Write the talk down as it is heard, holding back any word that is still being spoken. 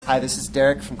Hi, this is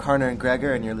Derek from Carner and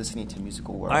Gregor, and you're listening to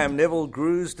Musical World. I am Neville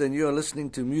GRUSD, and you're listening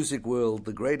to Music World,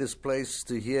 the greatest place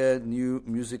to hear new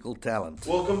musical talent.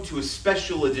 Welcome to a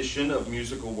special edition of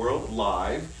Musical World,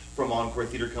 live from Encore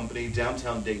Theatre Company,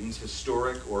 downtown Dayton's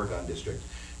historic Oregon District.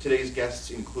 Today's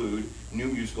guests include new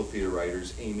musical theater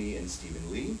writers Amy and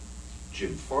Stephen Lee,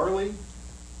 Jim Farley,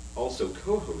 also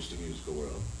co-host of Musical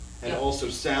World, and also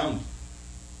sound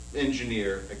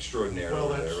engineer extraordinaire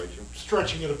over there, right, Jim?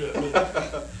 Stretching it a bit.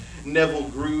 Neville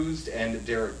GRUSD and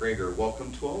Derek GREGOR,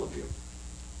 welcome to all of you.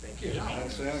 Thank you.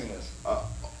 Thanks for having us.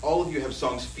 All of you have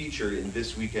songs featured in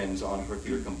this weekend's Encore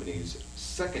Theatre Company's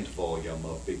second volume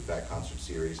of Big Fat Concert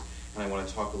Series, and I want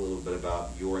to talk a little bit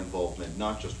about your involvement,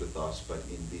 not just with us, but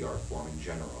in the art form in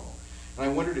general. And I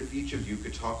wondered if each of you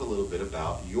could talk a little bit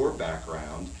about your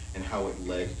background and how it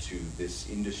led to this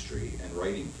industry and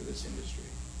writing for this industry.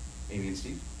 Amy and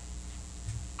Steve?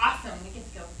 Awesome, we get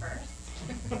to go first.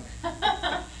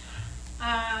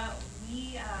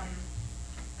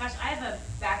 I have a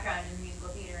background in musical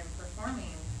theater and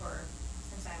performing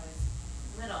since I was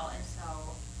little, and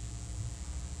so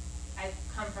I've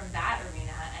come from that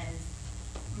arena, and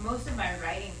most of my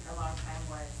writing for a long time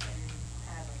was in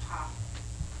kind of a pop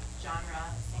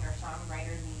genre,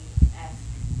 singer-songwriter-esque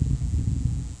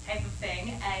type of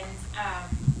thing, and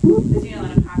was doing a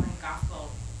lot of pop and gospel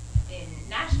in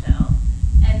Nashville.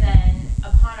 And then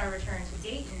upon our return to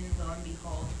Dayton, lo and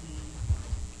behold, we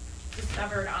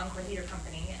discovered Encore Theatre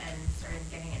Company and started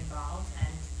getting involved.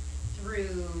 And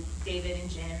through David and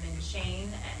Jim and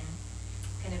Shane and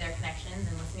kind of their connections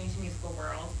and listening to Musical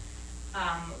World,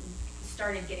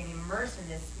 started getting immersed in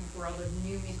this world of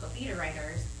new musical theater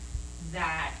writers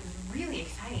that was really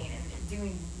exciting and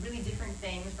doing really different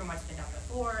things from what's been done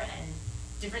before and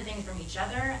different things from each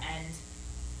other. And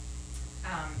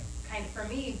kind of, for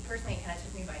me personally, it kind of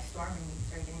took me by storm, and we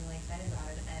started getting really excited about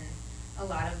it. And a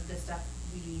lot of the stuff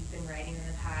we've been writing in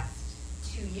the past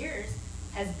 2 years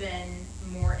has been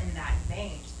more in that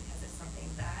vein, just because it's something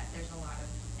that there's a lot of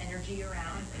energy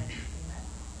around, and it's something that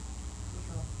we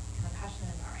feel kind of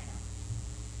passionate about right now.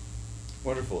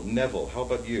 Wonderful. Neville, how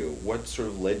about you? What sort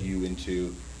of led you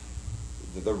into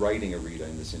the writing arena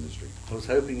in this industry? I was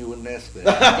hoping you wouldn't ask that.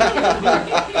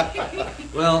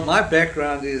 Well, my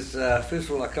background is, first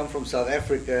of all, I come from South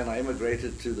Africa, and I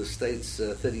immigrated to the States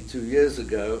 32 years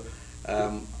ago.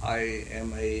 I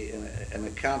am an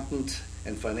accountant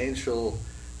and financial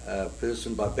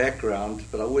person by background,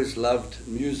 but I always loved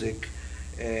music,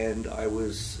 and I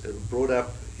was brought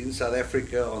up in South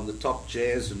Africa on the top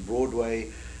jazz and Broadway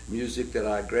music that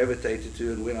I gravitated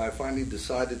to. And when I finally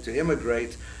decided to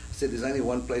emigrate, I said there's only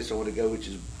one place I want to go, which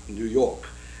is New York,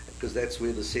 because that's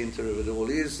where the center of it all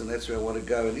is, and that's where I want to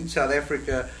go. And in South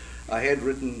Africa, I had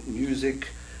written music,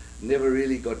 never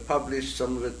really got published.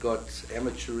 Some of it got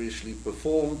amateurishly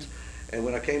performed. And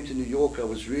when I came to New York, I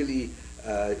was really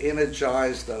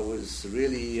energized. I was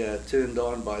really turned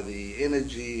on by the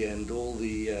energy and all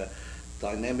the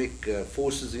dynamic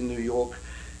forces in New York.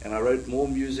 And I wrote more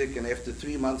music, and after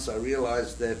 3 months I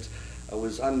realized that I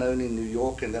was unknown in New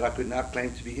York and that I could now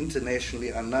claim to be internationally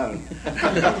unknown.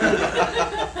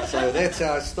 So that's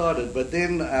how I started. But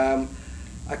then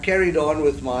I carried on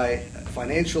with my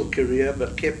financial career,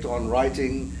 but kept on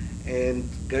writing and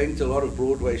going to a lot of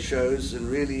Broadway shows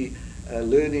and really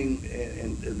learning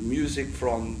and music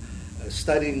from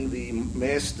studying the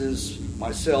masters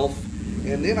myself.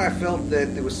 And then I felt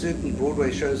that there were certain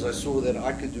Broadway shows I saw that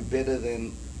I could do better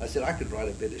than. I said, I could write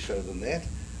a better show than that.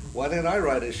 Why don't I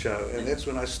write a show? And that's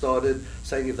when I started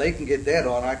saying, if they can get that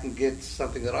on, I can get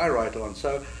something that I write on.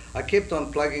 So I kept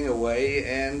on plugging away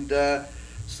and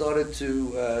started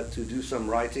to do some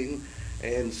writing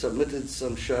and submitted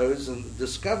some shows, and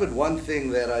discovered one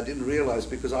thing that I didn't realize,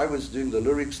 because I was doing the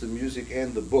lyrics, the music,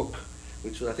 and the book,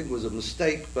 which I think was a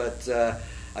mistake, but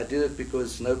I did it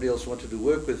because nobody else wanted to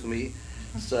work with me,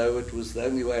 so it was the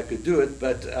only way I could do it.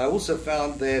 But I also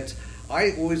found that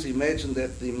I always imagined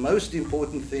that the most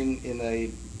important thing in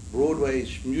a Broadway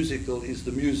musical is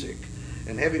the music.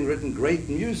 And having written great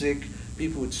music,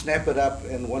 people would snap it up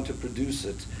and want to produce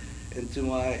it. And to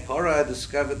my horror, I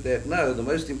discovered that no, the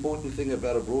most important thing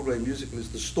about a Broadway musical is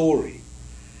the story.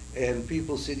 And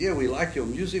people said, yeah, we like your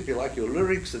music, we like your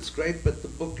lyrics, it's great, but the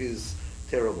book is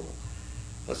terrible.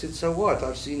 I said, so what?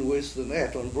 I've seen worse than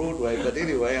that on Broadway. But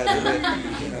anyway,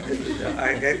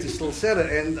 I had to still sell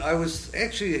it. And I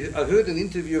heard an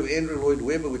interview of Andrew Lloyd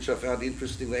Webber, which I found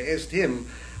interesting. They asked him,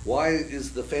 why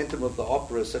is the Phantom of the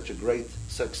Opera such a great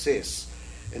success?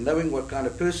 And knowing what kind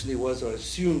of person he was, I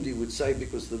assumed he would say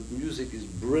because the music is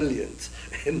brilliant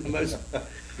and the most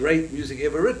great music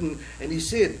ever written. And he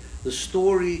said, the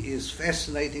story is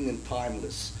fascinating and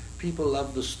timeless. people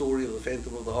loved the story of the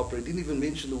Phantom of the Opera. It didn't even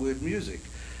mention the word music.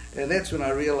 And that's when I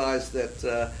realized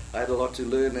that I had a lot to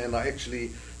learn, and I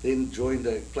actually then joined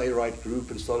a playwright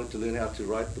group and started to learn how to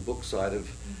write the book side of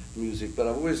music. But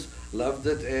I've always loved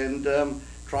it, and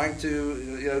trying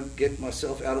to get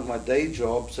myself out of my day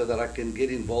job so that I can get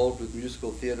involved with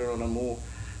musical theater on a more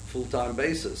full-time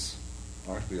basis.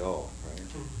 Aren't we all,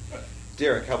 right?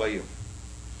 Derek, how about you?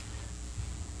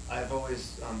 I've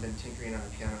always been tinkering on the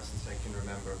piano since I can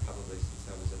remember, probably since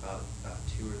I was about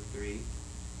 2 or 3.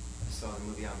 I saw the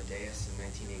movie Amadeus in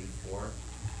 1984.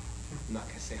 I'm not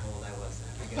going to say how old I was.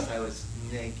 I guess I was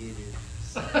negative.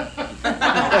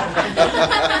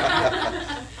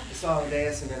 I saw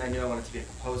Amadeus, and then I knew I wanted to be a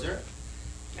composer.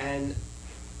 And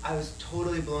I was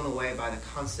totally blown away by the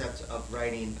concept of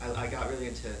writing. I got really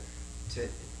into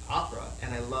opera,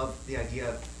 and I love the idea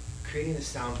of creating a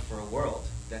sound for a world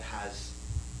that has,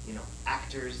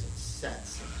 actors and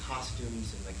sets and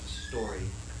costumes and like a story.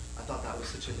 I thought that was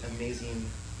such an amazing,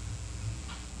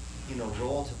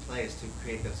 role to play, is to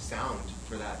create the sound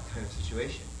for that kind of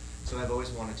situation. So I've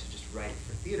always wanted to just write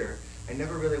for theater. I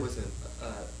never really was a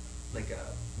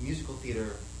musical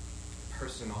theater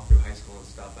person all through high school and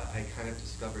stuff. I kind of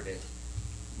discovered it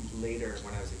later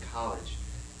when I was in college,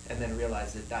 and then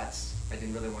realized that I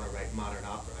didn't really want to write modern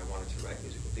opera. I wanted to write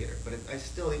musical theater. But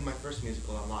even my first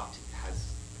musical, Unlocked,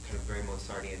 has kind of very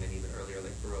Mozartian and even earlier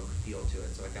like Baroque feel to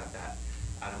it. So I got that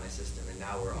out of my system, and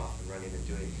now we're off and running and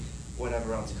doing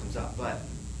whatever else comes up. But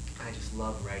I just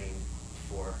love writing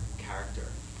for character,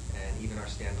 and even our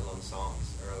standalone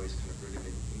songs are always kind of rooted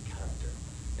in character.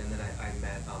 And then I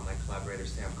met my collaborator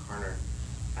Sam Carner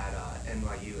at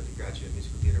NYU at the Graduate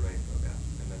Musical Theater Writing Program,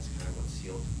 and that's kind of what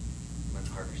sealed my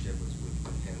partnership with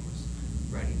him, was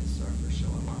writing our first show,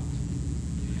 Unlocked.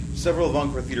 Several of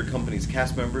Encore Theater Company's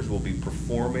cast members will be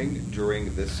performing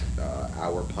during this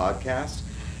hour podcast.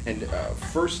 And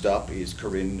first up is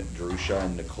Corinne Drusha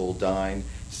and Nicole Dine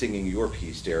singing your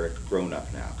piece, Derek, Grown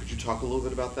Up Now. Could you talk a little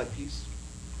bit about that piece?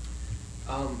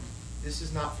 This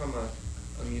is not from a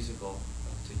musical,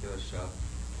 a particular show.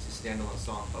 It's a standalone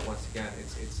song, but once again,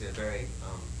 it's very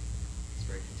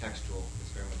contextual.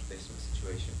 It's very much based on the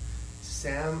situation.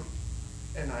 Sam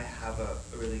and I have a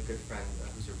really good friend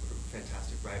who's a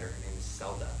fantastic writer. Her name is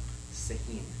Selda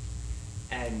Sahin,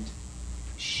 and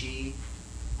she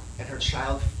and her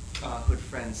childhood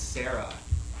friend Sarah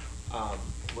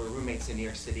were roommates in New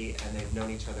York City, and they've known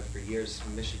each other for years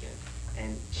from Michigan.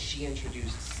 And she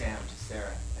introduced Sam to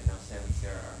Sarah, and now Sam and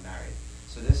Sarah are married.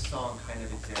 So this song kind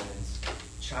of examines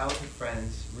childhood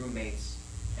friends, roommates,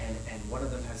 and one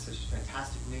of them has such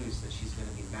fantastic news that she's going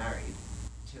to be married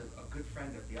to a good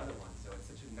friend of the other one. So it's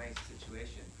such a nice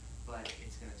situation, but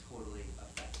it's going to totally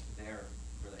affect their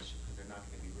relationship because they're not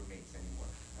going to be roommates anymore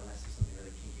unless there's something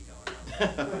really kinky going on.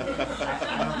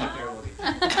 I don't think there will be.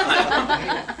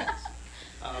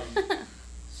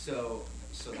 So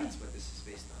that's what this is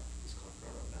based on. It's called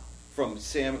Grown Up Now. From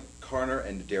Sam Carner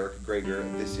and Derek Gregor,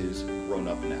 this is Grown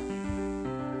Up Now.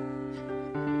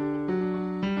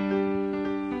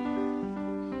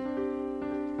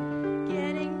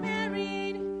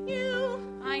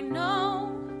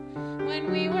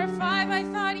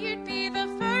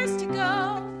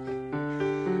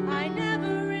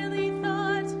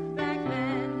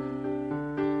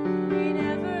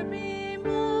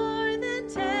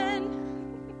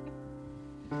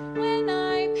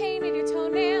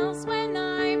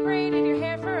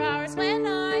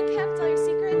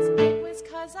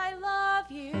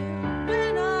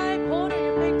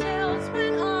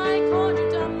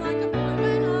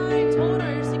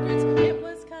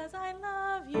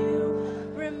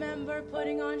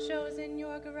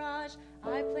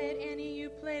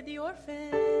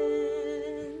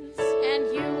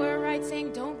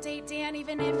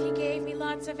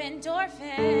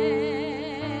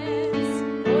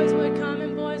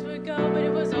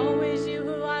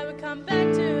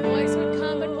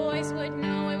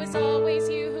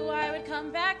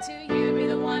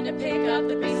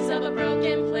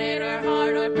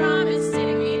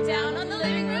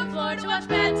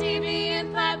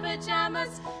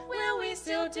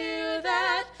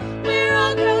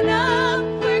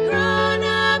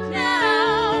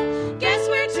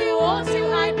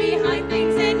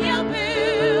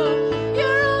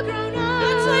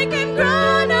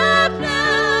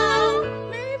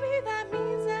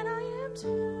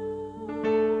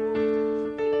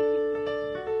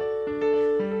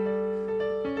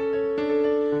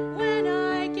 When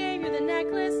I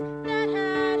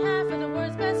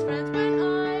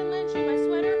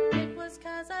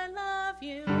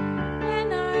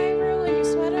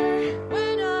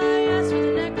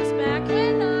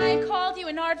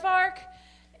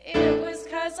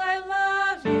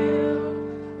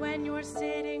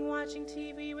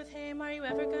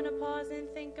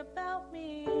about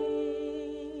me?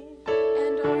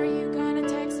 And are you gonna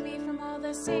text me from all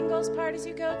the singles parties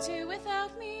you go to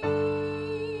without me?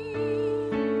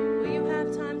 Will you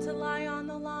have time to lie on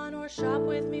the lawn or shop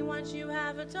with me once you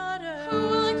have a daughter? Who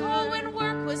will I call when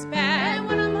work was bad? And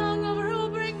when I'm hungover, who'll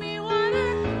bring me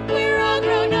water? We're all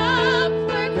grown up,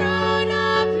 we're grown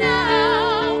up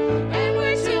now, and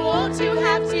we're too old to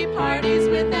have tea parties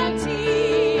without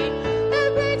tea,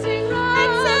 and painting rocks,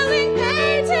 and selling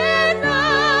painted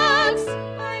rocks.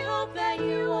 I hope that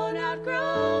you won't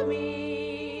outgrow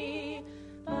me,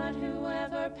 but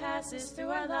whoever passes through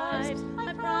our lives,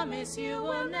 I promise you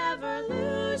will never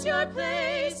lose your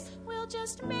place. We'll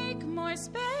just make more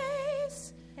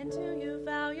space. And do you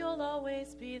vow you'll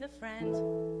always be the friend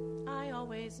I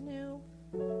always knew?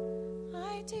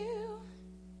 I do.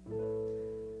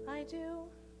 I do.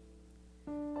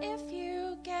 If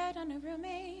you get a new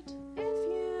roommate, if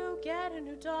you get a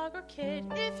new dog or kid,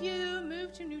 if you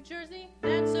move to New Jersey,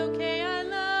 that's okay, I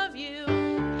love you.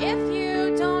 If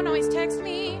you don't always text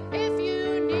me, if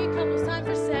you need couples time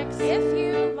for sex, if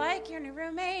you like your new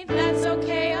roommate, that's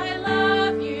okay, I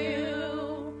love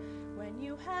you. When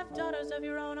you have daughters of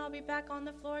your own, I'll be back on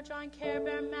the floor drawing Care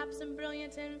Bear maps and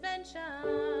brilliant inventions.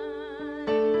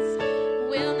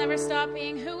 We'll never stop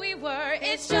being who we were,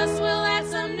 it's just we'll add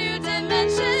some new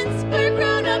dimensions. We're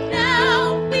grown up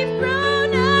now, we've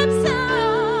grown up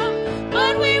some,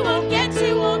 but we won't get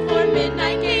too old for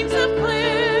midnight games of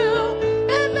Clue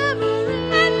and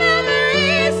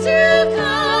memories to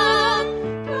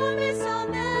come. Promise I'll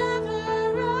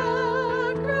never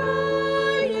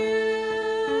outgrow you.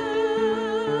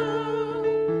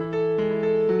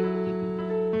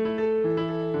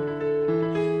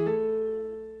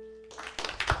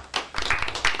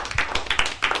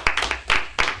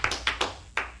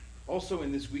 Also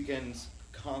in this weekend's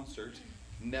concert,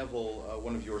 Neville,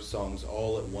 one of your songs,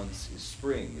 All at Once is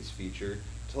Spring, is featured.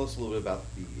 Tell us a little bit about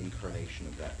the incarnation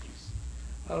of that piece.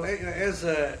 Well, as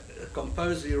a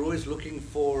composer, you're always looking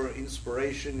for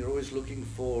inspiration, you're always looking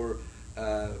for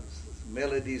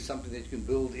melody, something that you can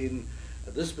build in.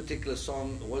 This particular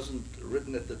song wasn't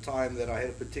written at the time that I had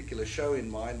a particular show in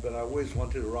mind, but I always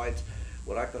wanted to write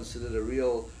what I considered a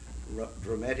real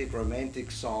dramatic, romantic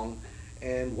song.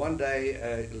 And one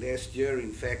day, last year,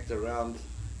 in fact, around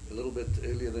a little bit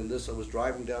earlier than this, I was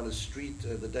driving down the street.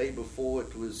 The day before,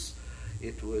 it was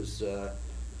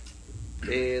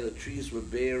bare, the trees were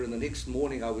bare, and the next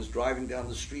morning I was driving down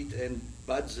the street and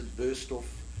buds had burst off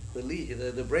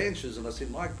the branches, and I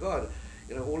said, my God,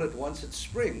 all at once it's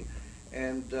spring.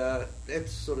 And that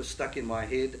sort of stuck in my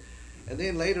head. And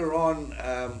then later on,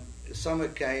 summer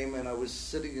came, and I was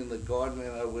sitting in the garden,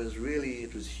 and it was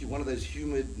one of those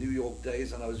humid New York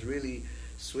days, and I was really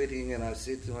sweating, and I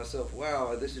said to myself,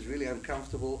 wow, this is really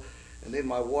uncomfortable. And then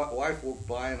my wife walked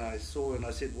by, and I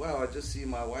said, wow, I just see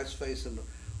my wife's face, and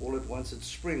all at once it's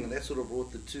spring. And that sort of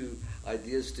brought the two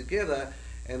ideas together.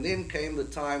 And then came the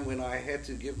time when I had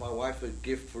to give my wife a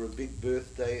gift for a big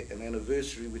birthday, an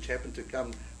anniversary, which happened to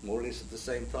come more or less at the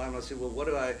same time. I said, well, what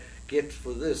do I get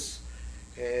for this?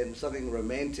 And something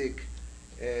romantic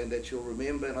and that she'll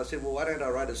remember. And I said, well, why don't I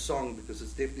write a song, because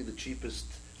it's definitely the cheapest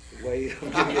way of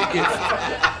giving a gift.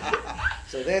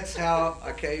 So that's how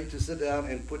I came to sit down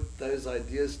and put those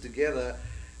ideas together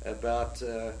about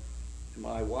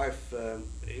my wife.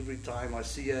 Every time I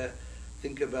see her,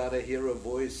 think about her, hear her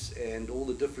voice, and all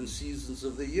the different seasons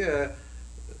of the year,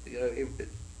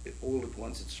 all at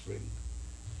once it's spring.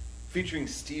 Featuring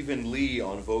Stephen Lee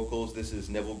on vocals, this is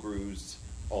Neville GRUSD's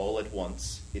All at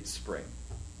Once It's Spring.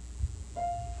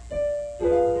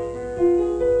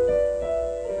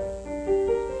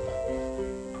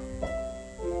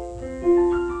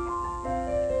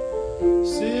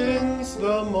 Since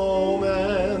the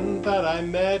moment that I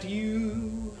met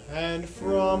you, and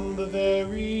from the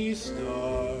very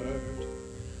start,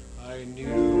 I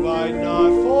knew I'd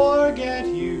not forget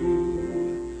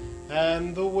you,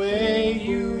 and the way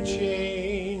you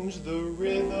changed the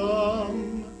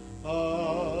rhythm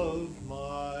of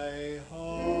my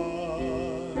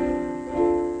heart.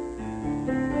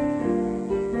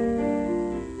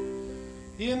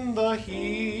 In the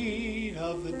heat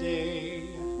of the day,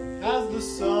 as the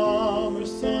summer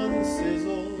sun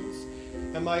sizzles,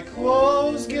 and my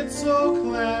clothes get so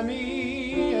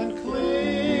clammy and cling,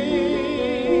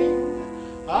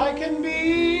 I can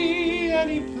be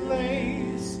any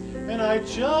place, and I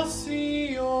just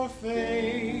see your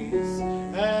face,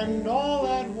 and all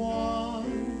at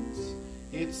once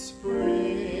it's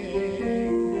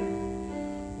spring.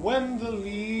 When the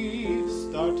leaves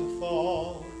start to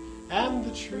fall, and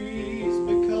the trees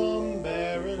become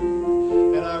barren,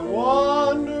 and I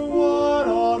wonder what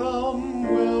autumn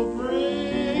will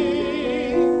bring.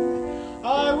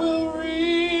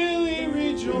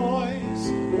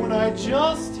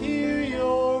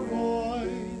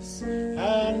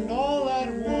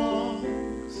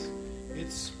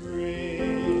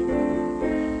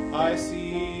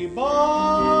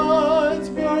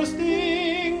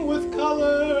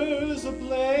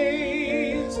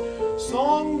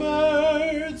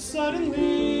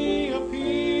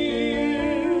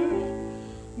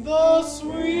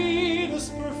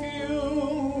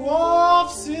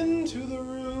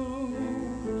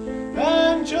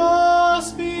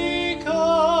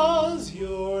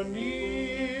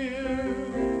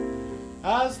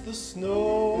 as the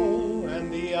snow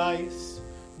and the ice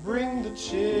bring the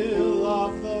chill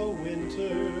of the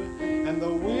winter, and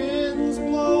the winds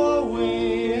blow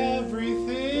away everything.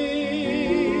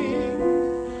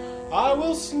 I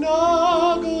will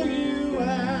snuggle you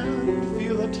and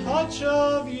feel the touch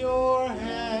of your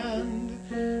hand,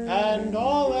 and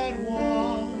all at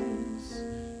once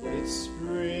it's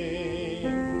spring.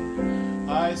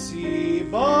 I see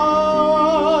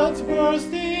buds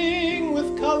bursting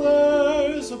with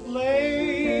colors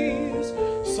ablaze,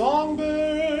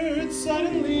 songbirds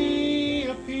suddenly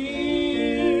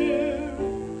appear.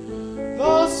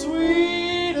 The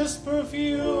sweetest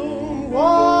perfume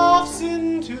wafts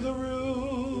into the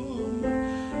room,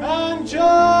 and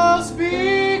just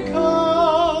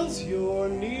because you're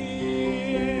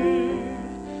near,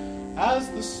 as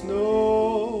the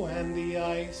snow and the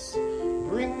ice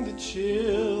bring the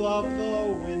chill of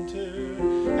the winter,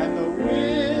 and the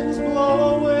winds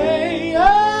blow away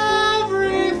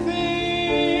everything,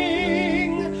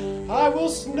 I will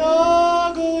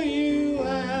snuggle you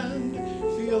and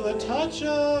feel the touch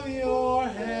of your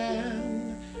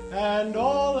hand, and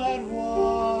all at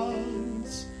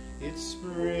once it's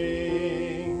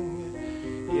spring.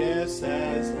 Yes,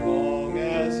 as long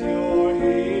as you're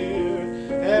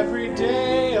here, every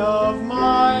day of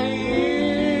my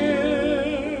year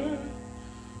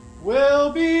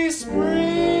will be spring.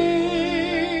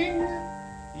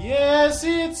 Yes,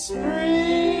 it's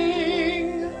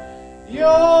spring.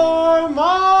 You're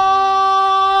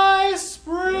my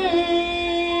spring.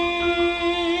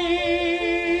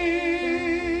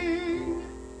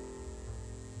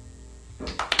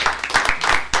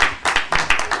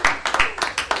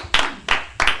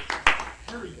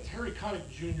 Harry Connick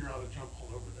Jr. ought to jump all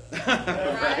over that.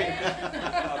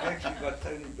 I've actually got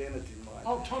Tony Bennett in mind.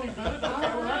 Oh, Tony Bennett? Oh,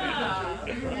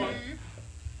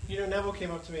 You know, Neville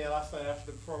came up to me last night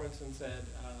after the performance and said,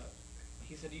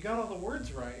 he said, "You got all the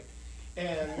words right."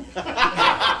 And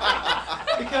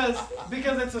because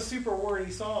it's a super wordy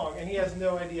song, and he has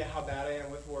no idea how bad I am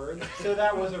with words. So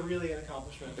that was a really an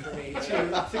accomplishment for me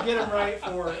to get him right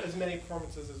for as many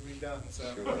performances as we've done.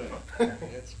 So Sure.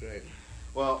 That's great.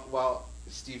 Well, while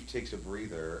Steve takes a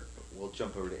breather, we'll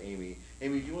jump over to Amy.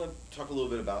 Amy, do you want to talk a little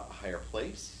bit about Higher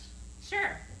Place?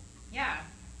 Sure. Yeah.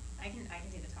 I can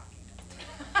do the talking.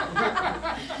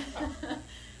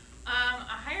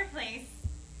 A Higher Place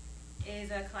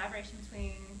is a collaboration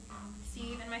between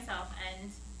Steve and myself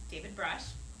and David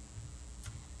Brush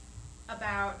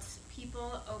about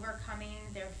people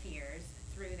overcoming their fears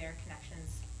through their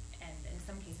connections, and in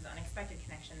some cases unexpected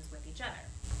connections with each other.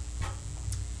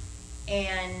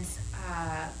 And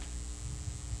I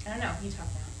don't know, you talk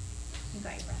now. You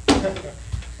got your breath.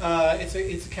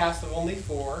 it's a cast of only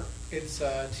 4. It's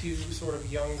two sort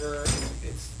of younger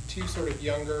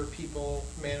people,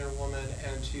 man and woman,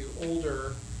 and 2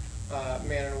 older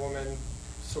man and woman,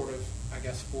 sort of, I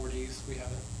guess, 40s. We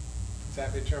haven't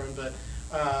exactly determined, but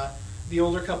the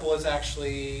older couple is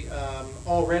actually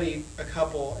already a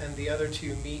couple, and the other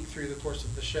 2 meet through the course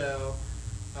of the show.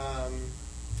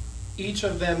 Each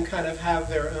of them kind of have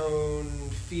their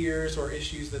own fears or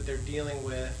issues that they're dealing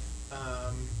with,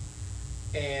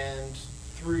 and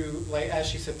through, like as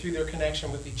she said, through their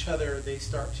connection with each other, they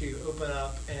start to open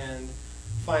up and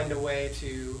find a way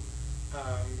to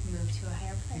Move to a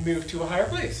higher place. Move to a higher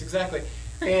place, exactly.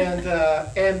 And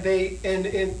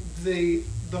the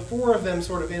 4 of them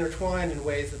sort of intertwine in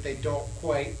ways that they don't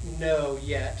quite know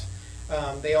yet.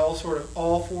 They all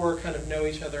 4 kind of know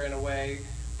each other in a way,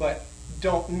 but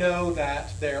don't know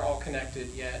that they're all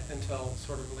connected yet until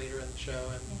sort of later in the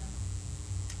show. And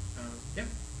yeah.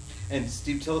 And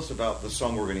Steve, tell us about the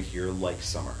song we're going to hear, Like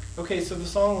Summer. Okay, so the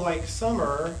song Like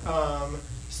Summer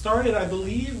started, I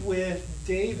believe, with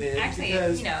David. Actually,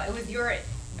 because, it was your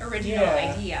original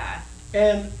idea.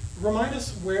 And remind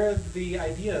us where the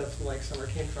idea of Like Summer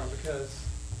came from, because...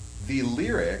 The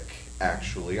lyric,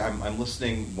 actually, I'm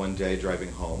listening one day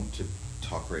driving home to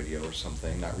talk radio or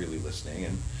something, not really listening,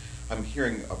 and I'm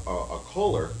hearing a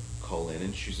caller call in,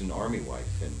 and she's an Army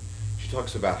wife, and she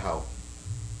talks about how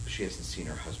she hasn't seen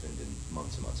her husband in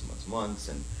months and months and months and months,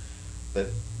 and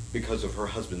that because of her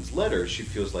husband's letters, she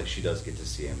feels like she does get to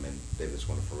see him, and they have this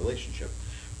wonderful relationship.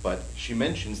 But she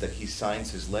mentions that he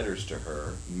signs his letters to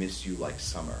her, "Miss you like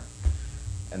summer."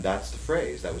 And that's the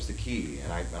phrase, that was the key.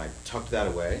 And I tucked that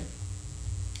away,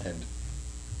 and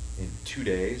in 2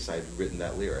 days I'd written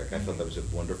that lyric. I thought that was a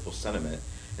wonderful sentiment,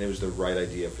 and it was the right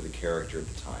idea for the character at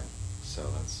the time.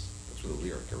 So that's where the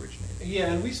lyric originated.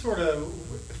 Yeah, and we sort of,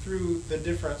 through the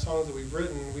different songs that we've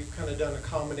written, we've kind of done a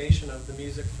combination of the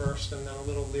music first and then a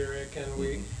little lyric, and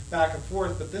we back and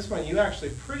forth. But this one, you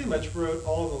actually pretty much wrote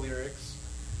all the lyrics.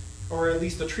 or at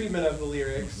least a treatment of the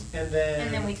lyrics, and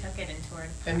then we took it and toured.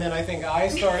 And then I think I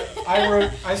sort of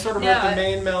wrote the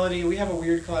main melody. We have a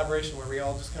weird collaboration where we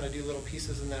all just kind of do little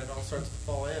pieces and then it all starts to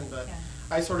fall in. But Yeah.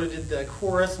 I sort of did the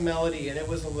chorus melody, and it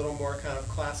was a little more kind of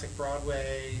classic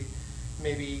Broadway,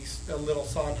 maybe a little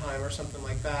Sondheim or something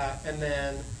like that. And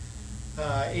then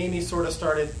Amy sort of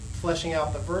started fleshing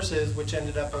out the verses, which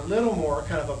ended up a little more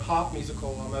kind of a pop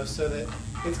musical almost, so that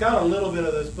it's got a little bit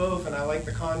of those both, and I like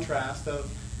the contrast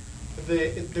of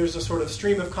there's a sort of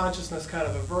stream of consciousness kind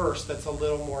of a verse that's a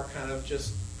little more kind of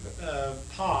just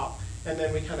pop, and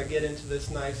then we kind of get into this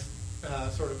nice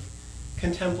sort of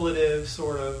contemplative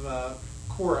sort of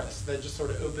chorus that just sort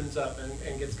of opens up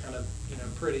and gets kind of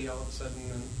pretty all of a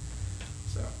sudden, and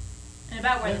so. And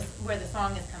about where the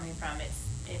song is coming from, it's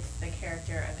the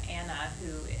character of Anna,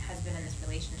 who has been in this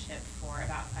relationship for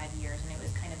about 5 years, and it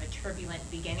was kind of a turbulent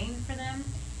beginning for them,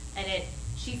 and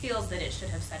she feels that it should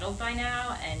have settled by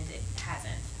now, and it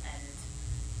hasn't, and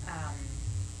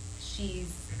she's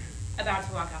about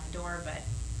to walk out the door, but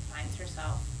finds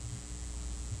herself,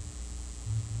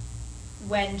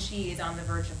 when she is on the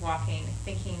verge of walking,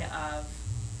 thinking of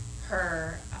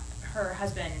her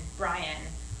husband, Brian,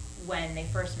 when they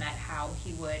first met, how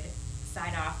he would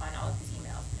sign off on all of his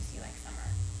emails, "Miss you like summer."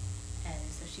 And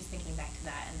so she's thinking back to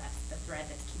that, and that's the thread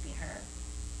that's keeping her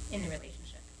in the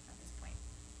relationship at this point.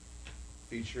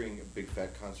 Featuring a Big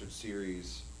Fat Concert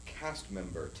Series cast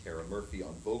member Tara Murphy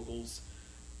on vocals,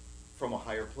 From a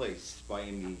Higher Place by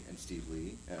Amy and Steve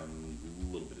Lee, and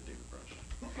a little bit of David Brush,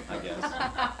 I guess.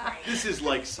 This is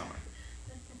Like Summer.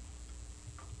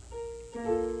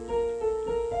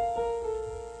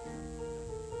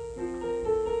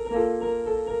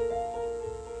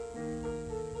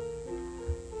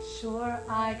 Sure,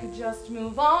 I could just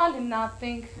move on and not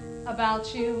think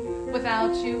about you.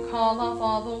 Without you, call off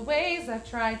all the ways I've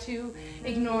tried to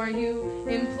ignore you,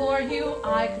 implore you.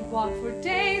 I could walk for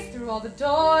days through all the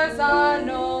doors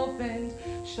unopened,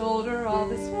 shoulder all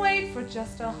this weight for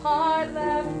just a heart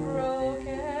left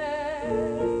broken.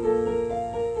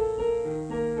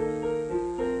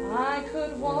 I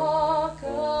could walk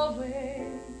away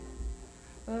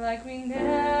like we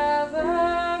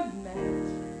never met,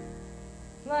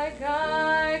 like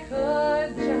I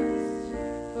could just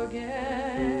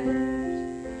forget.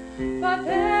 But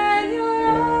then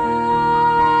your eyes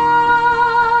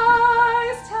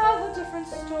tell a different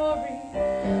story.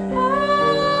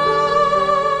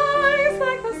 Eyes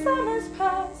like the summer's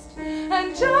past,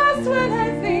 and just when I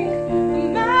think the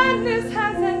madness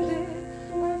has ended,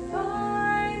 I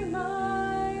find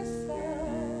myself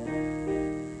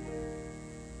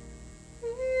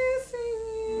missing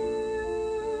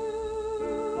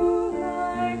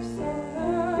like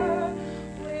summer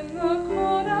when the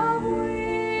cold of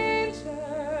winter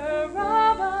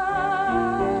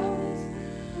abounds,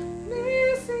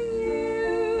 missing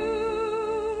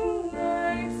you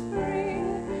like spring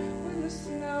when the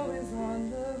snow is on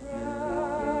the ground,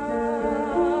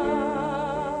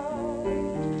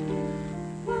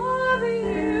 loving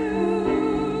you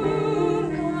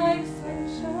like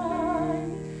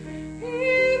sunshine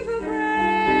in the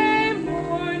gray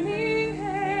morning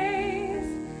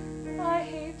haze. I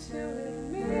hate to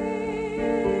admit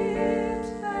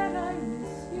that I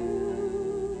miss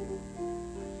you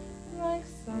like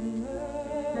summer.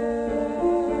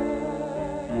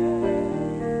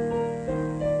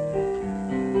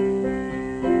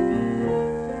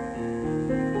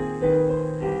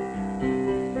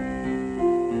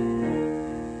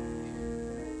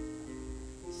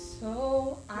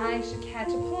 So I should catch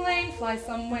a plane, fly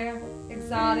somewhere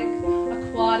exotic,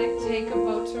 aquatic, take a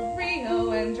boat to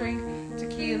Rio and drink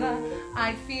tequila.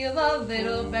 I'd feel a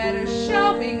little better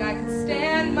showing I could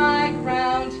stand my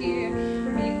ground here,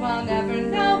 meanwhile never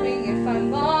knowing if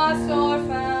I'm lost or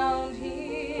found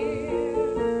here.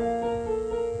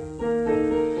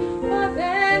 But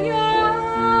then your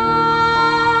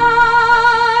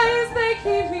eyes, they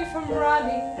keep me from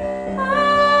running.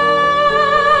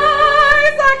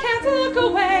 Eyes, I can't look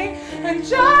away, and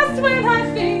just when I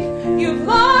think you've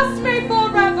lost me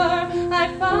forever, I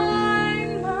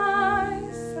find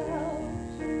myself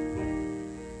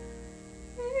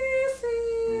missing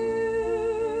you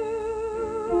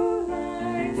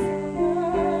like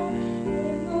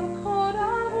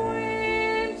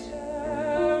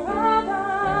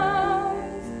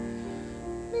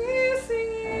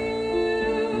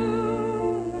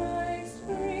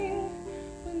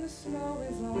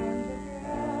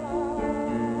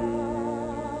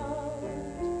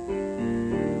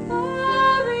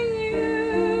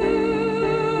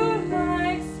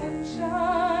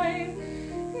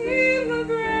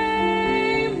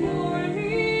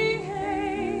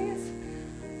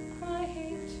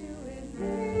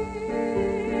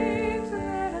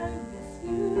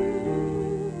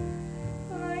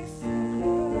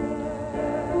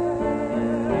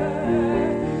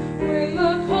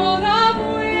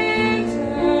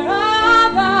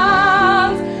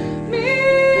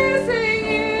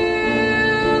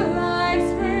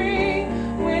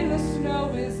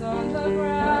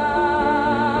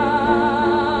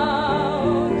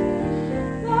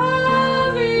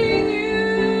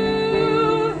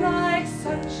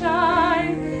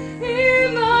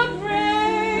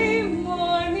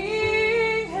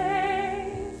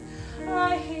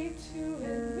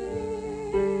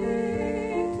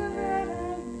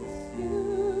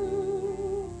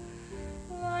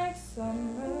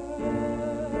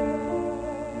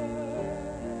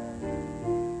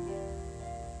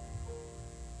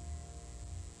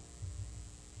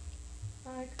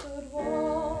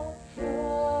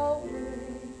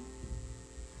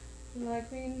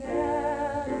we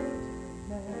never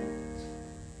met.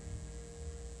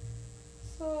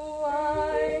 So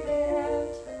why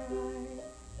can't I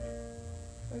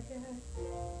forget?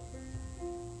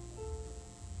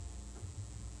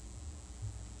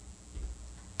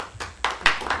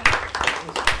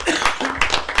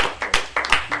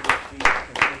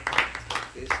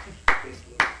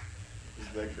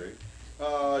 Isn't that great?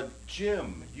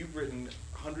 Jim, you've written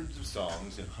hundreds of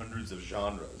songs in hundreds of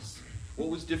genres. What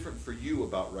was different for you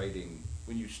about writing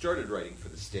when you started writing for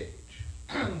the stage?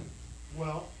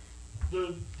 Well,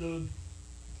 the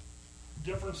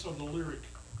difference of the lyric,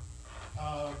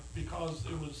 because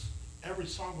every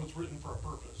song was written for a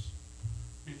purpose.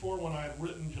 Before, when I had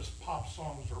written just pop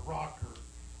songs or rock or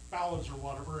ballads or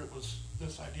whatever, it was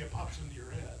this idea pops into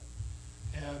your head.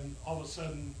 And all of a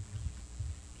sudden,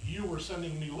 you were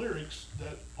sending me lyrics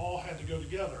that all had to go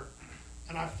together,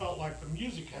 and I felt like the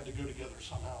music had to go together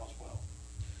somehow as well.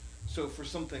 So for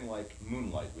something like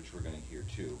Moonlight, which we're going to hear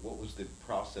too, what was the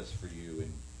process for you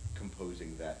in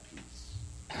composing that piece?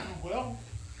 Well,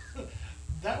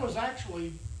 that was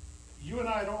actually, you and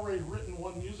I had already written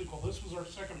one musical. This was our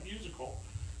second musical,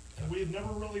 and we had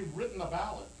never really written a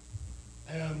ballad.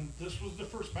 And this was the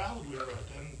first ballad we wrote,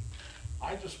 and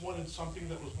I just wanted something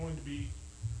that was going to be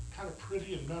kind of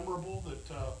pretty and memorable that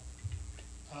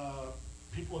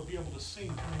people would be able to sing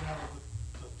coming out of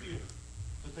the theater,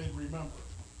 that they'd remember.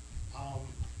 I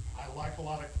like a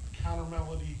lot of counter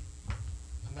melody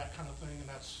and that kind of thing, and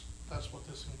that's what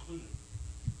this included.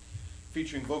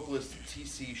 Featuring vocalists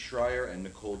T.C. Schreier and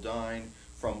Nicole Dine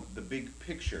from The Big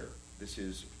Picture, this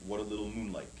is What a Little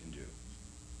Moonlight Can Do.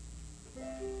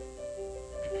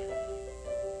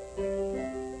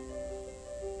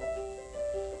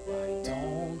 I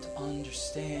don't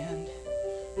understand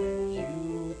when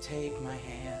you take my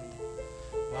hand.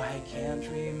 I can't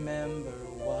remember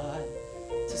what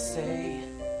to say,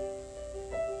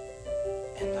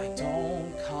 and I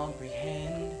don't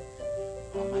comprehend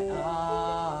how my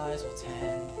eyes will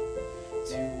tend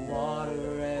to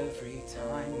water every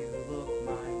time you look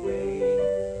my way.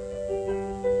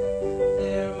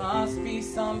 There must be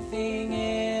something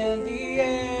in the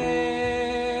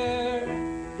air,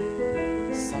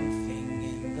 something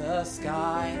in the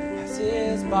sky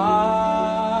passes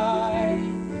by,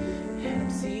 and I'm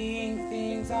seeing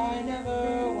things I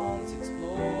never once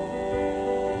explored.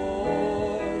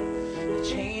 A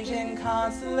change in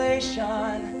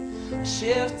constellation, a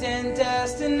shift in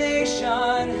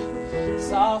destination,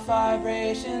 soft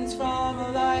vibrations from a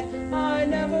light I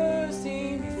never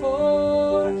seen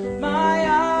before. My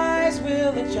eyes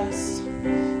will adjust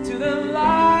to the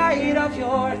light of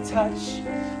your touch.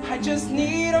 I just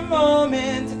need a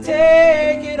moment to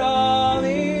take it all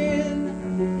in.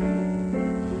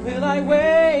 Will I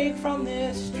wake from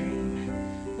this dream,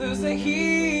 lose the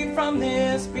heat from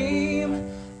this beam,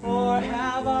 or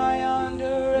have I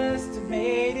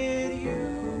underestimated you?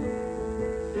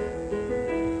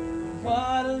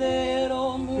 What a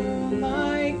little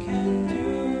moonlight can do.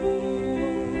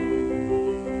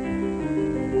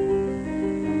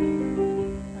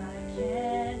 I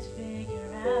can't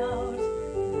figure out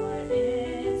what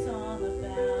it's all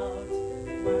about,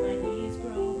 why my knees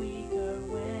grow weaker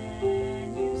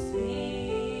when you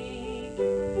speak,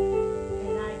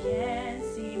 and I can't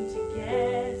seem to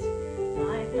get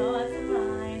my thoughts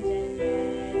aligned, and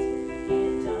yet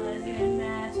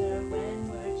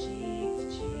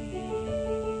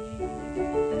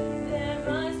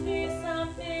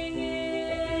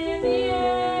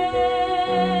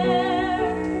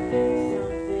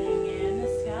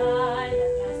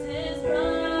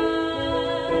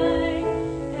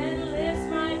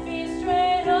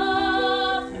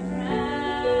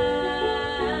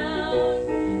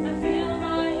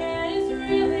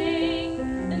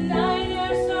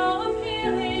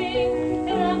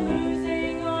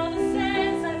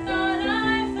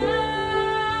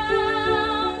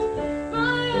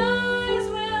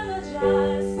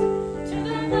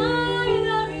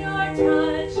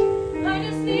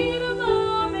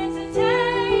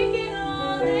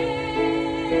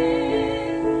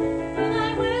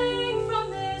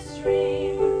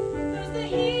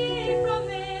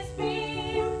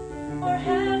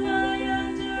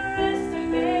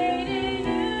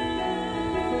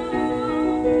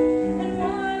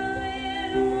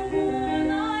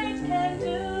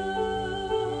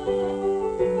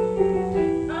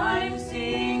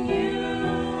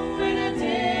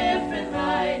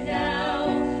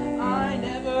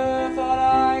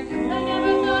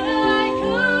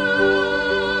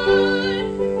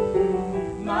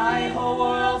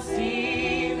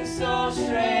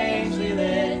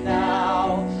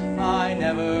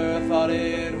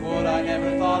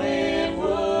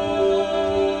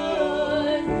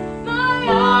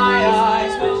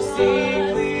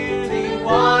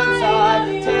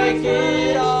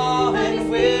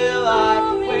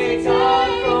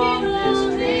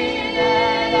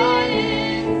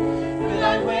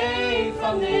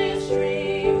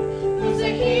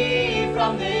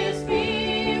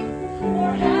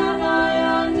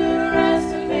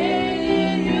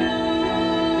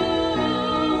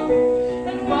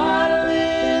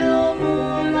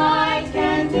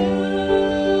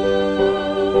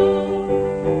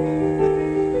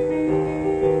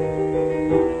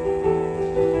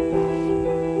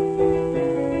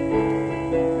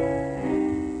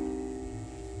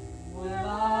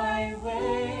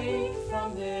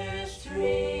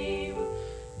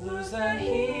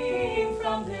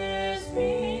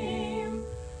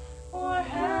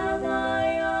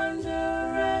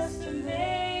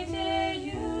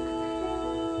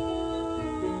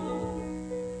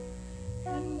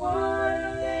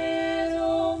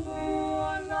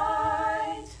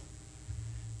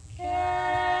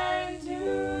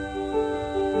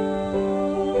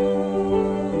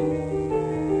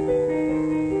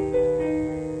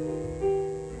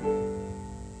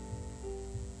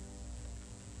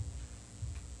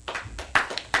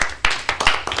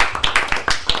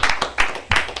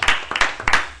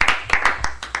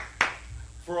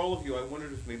of you, I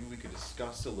wondered if maybe we could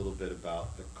discuss a little bit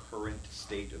about the current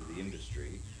state of the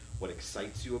industry, what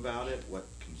excites you about it, what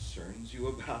concerns you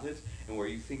about it, and where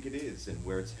you think it is and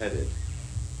where it's headed.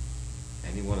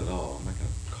 Anyone at all? I'm not going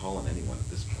to call on anyone at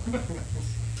this point.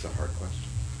 It's a hard question.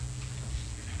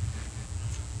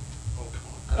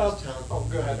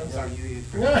 Go ahead. I'm sorry. You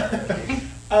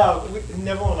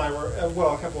Neville and I were,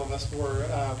 a couple of us were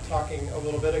talking a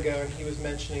little bit ago, and he was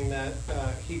mentioning that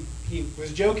he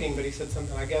was joking, but he said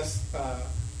something, I guess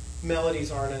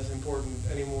melodies aren't as important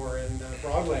anymore in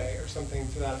Broadway or something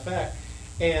to that effect.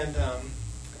 And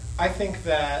I think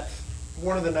that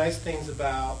one of the nice things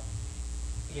about,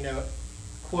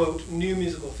 quote, new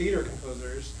musical theater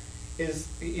composers is,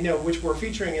 which we're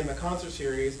featuring in the concert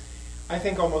series, I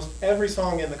think almost every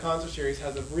song in the concert series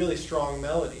has a really strong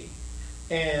melody.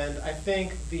 And I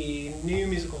think the new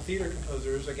musical theater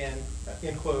composers, again,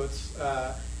 in quotes,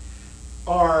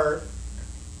 are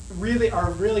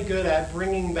really good at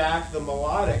bringing back the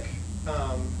melodic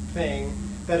thing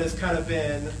that has kind of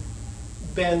been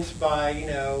bent by,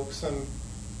 some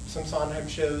Sondheim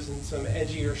shows and some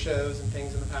edgier shows and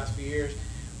things in the past few years,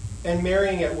 and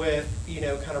marrying it with,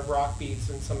 kind of rock beats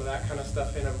and some of that kind of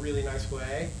stuff in a really nice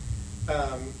way.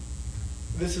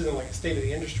 This isn't like a state of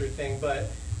the industry thing, but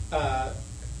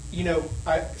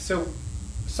so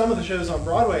some of the shows on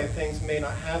Broadway and things may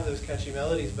not have those catchy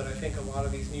melodies, but I think a lot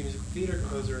of these new musical theater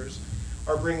composers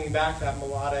are bringing back that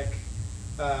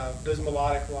those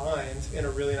melodic lines in a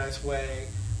really nice way,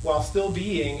 while still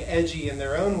being edgy in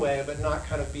their own way, but not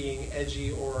kind of being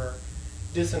edgy or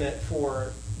dissonant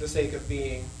for the sake of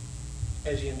being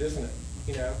edgy and dissonant,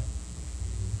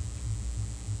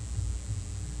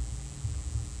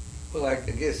 Well, I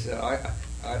guess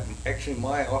actually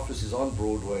my office is on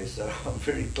Broadway, so I'm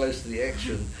very close to the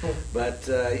action. But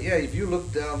if you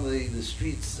look down the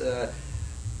streets,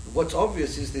 what's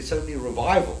obvious is there's so many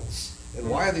revivals. And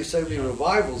why are there so many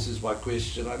revivals is my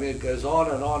question. I mean, it goes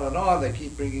on and on and on. They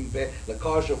keep bringing back, La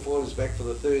Cage aux Folles is back for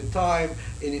the third time,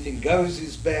 Anything Goes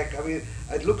is back. I mean,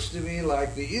 it looks to me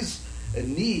like there is a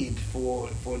need for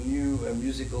new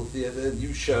musical theatre,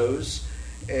 new shows,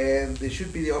 and there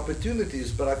should be the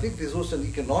opportunities, but I think there's also an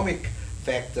economic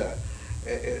factor.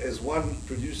 As one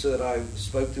producer that I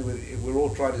spoke to, we're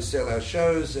all trying to sell our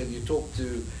shows, and you talk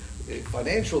to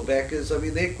financial backers, I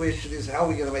mean, their question is, how are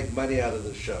we going to make money out of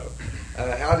the show?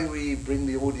 How do we bring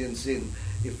the audience in?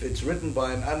 If it's written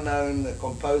by an unknown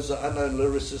composer, unknown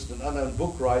lyricist, an unknown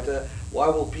book writer, why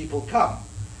will people come?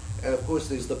 And of course,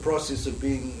 there's the process of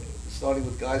starting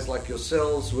with guys like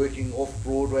yourselves, working off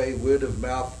Broadway, word of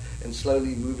mouth, and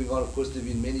slowly moving on. Of course, there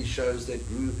have been many shows that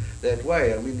grew that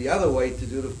way. I mean, the other way to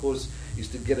do it, of course, is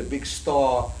to get a big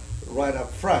star right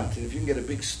up front. And if you can get a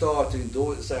big star to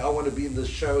endorse, say, I want to be in this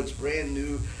show, it's brand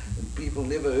new, and people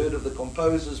never heard of the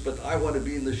composers, but I want to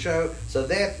be in the show. So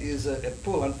that is a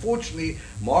pull. Unfortunately,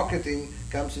 marketing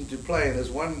comes into play. And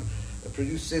as one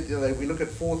producer said, we look at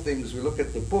four things. We look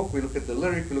at the book, we look at the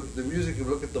lyric, we look at the music, we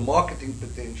look at the marketing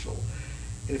potential.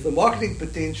 And if the marketing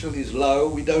potential is low,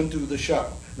 we don't do the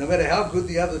show, no matter how good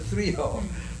the other three are.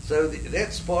 So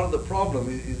that's part of the problem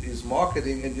is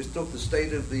marketing. And just talk the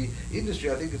state of the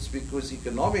industry. I think it's because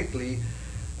economically,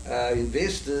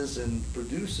 investors and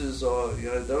producers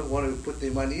don't want to put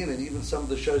their money in, and even some of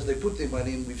the shows they put their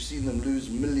money in, we've seen them lose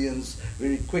millions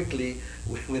very quickly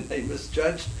when they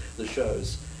misjudged the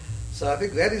shows. So I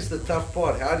think that is the tough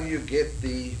part. How do you get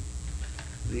the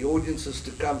audiences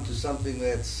to come to something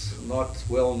that's not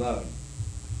well known?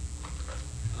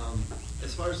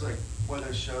 As far as like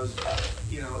whether shows,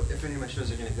 if any of my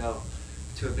shows are going to go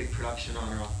to a big production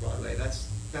on or off Broadway, that's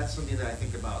something that I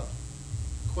think about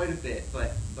quite a bit,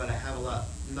 but I have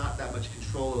not that much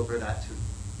control over that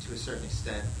to a certain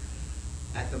extent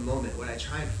at the moment. What I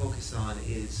try and focus on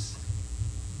is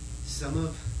some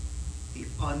of the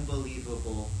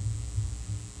unbelievably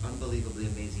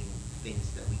amazing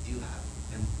things that we do have,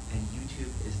 and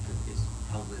YouTube is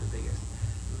probably the biggest.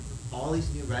 All these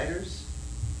new writers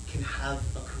can have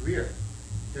a career.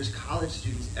 There's college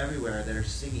students everywhere that are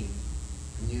singing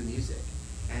new music,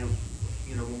 and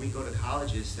when we go to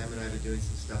colleges, Sam and I have been doing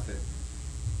some stuff at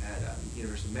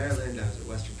University of Maryland. I was at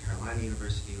Western Carolina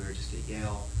University. We were just at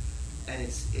Yale, and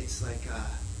it's like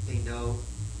they know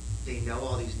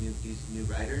all these new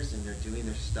writers, and they're doing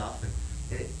their stuff, and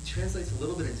it translates a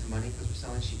little bit into money because we're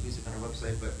selling sheet music on our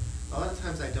website. But a lot of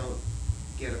times I don't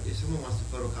get if someone wants to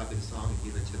photocopy the song and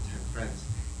give it to 10 friends.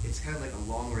 It's kind of like a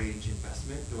long-range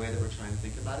investment. The way that we're trying to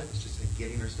think about it is just like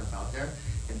getting our stuff out there,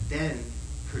 and then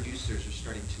producers are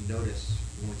starting to notice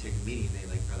when we take a meeting. They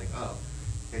are like, oh,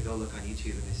 they go look on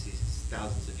YouTube and they see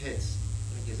thousands of hits.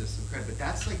 That gives us some credit. But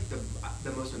that's like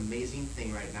the most amazing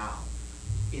thing right now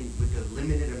with the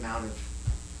limited amount of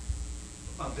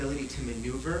ability to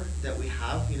maneuver that we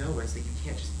have, where it's like you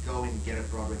can't just go and get a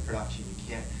Broadway production.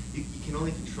 You can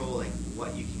only control like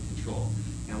what you can control,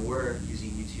 and we're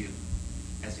using YouTube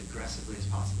as aggressively as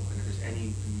possible. And if there's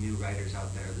any new writers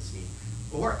out there listening,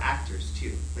 or actors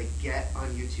too, like get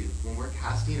on YouTube when we're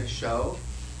casting a show,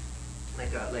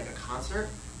 like a concert,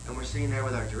 and we're sitting there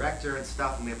with our director and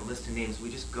stuff, and we have a list of names. We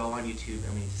just go on YouTube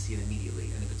and we need to see it immediately.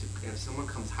 And if someone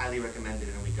comes highly recommended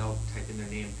and we go type in their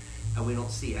name and we don't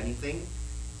see anything,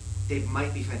 they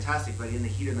might be fantastic, but in the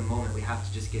heat of the moment, we have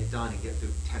to just get done and get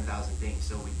through 10,000 things.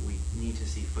 So we need to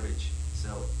see footage.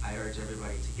 So I urge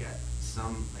everybody to get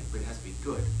some, but it has to be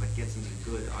good, but get something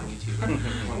good on YouTube.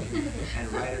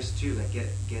 And writers too, get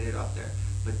it up there.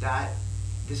 But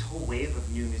this whole wave of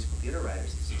new musical theater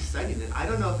writers is exciting. And I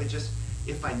don't know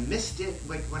if I missed it,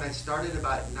 like when I started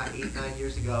about 8-9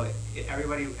 years ago,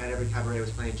 everybody at every cabaret was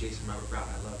playing Jason Robert Brown.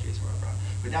 I love Jason Robert Brown.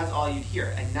 But that's all you'd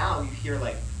hear. And now you hear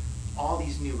all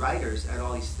these new writers at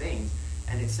all these things,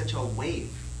 and it's such a wave.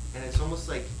 And it's almost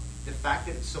like the fact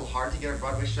that it's so hard to get a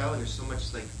Broadway show, and there's so much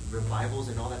revivals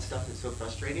and all that stuff that's so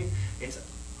frustrating.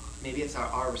 Maybe it's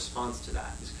our response to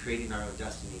that, is creating our own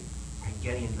destiny and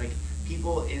getting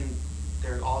people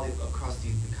they're all across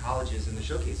the colleges and the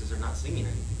showcases are not singing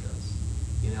anything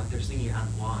goes. They're singing Anne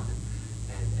Blonde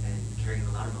and Carrying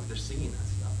the Loudermilk. They're singing that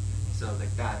stuff. So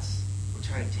we're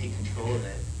trying to take control of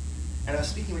it. And I was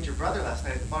speaking with your brother last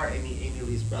night at the bar, Amy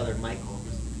Lee's brother, Michael,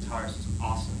 who's the guitarist, who's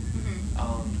awesome.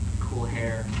 Cool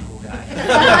hair, cool guy.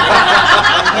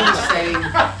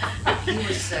 He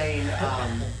was saying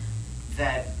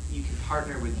that you can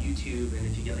partner with YouTube, and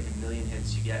if you get 1 million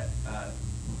hits, you get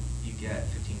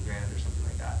 15 grand or something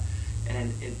like that.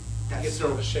 And that's you get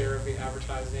sort of a share of the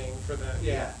advertising for that.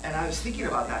 Yeah. And I was thinking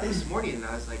about that this morning, and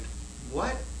I was like,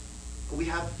 what? We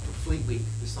have Fleet Week,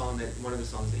 one of the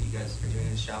songs that you guys are doing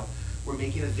in the show. We're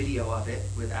making a video of it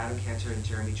with Adam Cantor and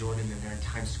Jeremy Jordan, and they're in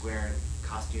Times Square and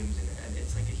costumes, and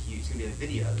it's it's going to be a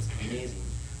video that's going to be amazing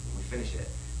when we finish it.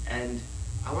 And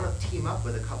I want to team up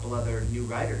with a couple other new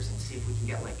writers and see if we can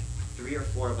get 3 or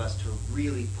 4 of us to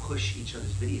really push each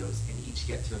other's videos and each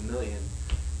get to 1 million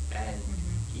and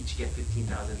each get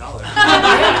 $15,000.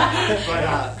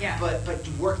 But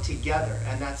to work together,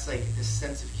 and that's the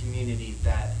sense of community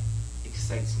that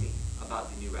excites me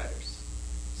about the new writers.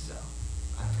 So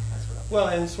that's what Well,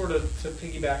 and sort of to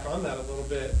piggyback on that a little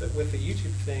bit with the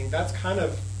YouTube thing, that's kind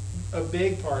of a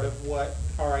big part of what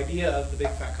our idea of the Big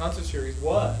Fat Concert Series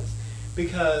was,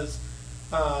 because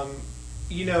a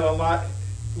lot,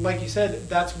 like you said,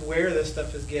 that's where this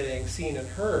stuff is getting seen and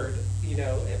heard,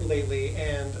 lately,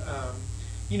 and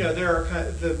there are kind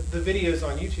of the videos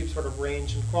on YouTube sort of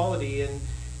range in quality,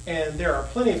 and there are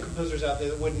plenty of composers out there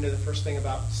that wouldn't know the first thing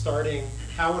about starting.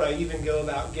 How would I even go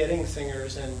about getting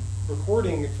singers and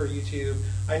recording for YouTube?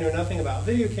 I know nothing about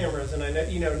video cameras, and I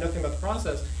know nothing about the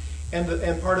process.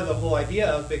 And part of the whole idea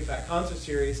of Big Fat Concert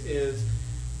Series is,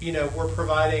 we're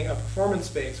providing a performance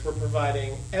space, we're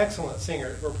providing excellent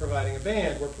singers, we're providing a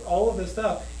band, all of this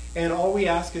stuff, and all we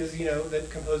ask is, that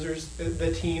composers,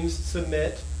 the teams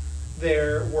submit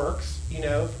their works,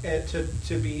 and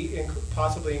to be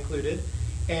possibly included.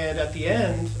 And at the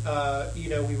end,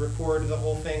 we record the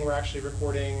whole thing. We're actually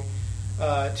recording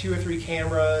 2 or 3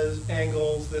 cameras,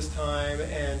 angles this time,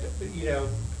 and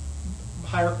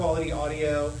higher quality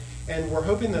audio. And we're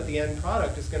hoping that the end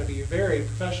product is going to be very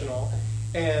professional.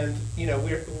 And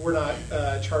we're not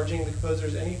charging the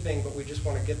composers anything, but we just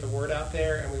want to get the word out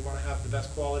there, and we want to have the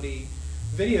best quality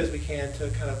videos we can to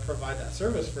kind of provide that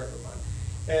service for everyone.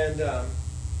 And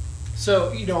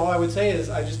so, all I would say is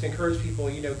I just encourage people,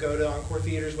 go to Encore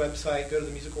Theater's website, go to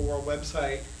the Musical World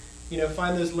website,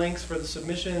 find those links for the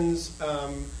submissions.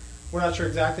 We're not sure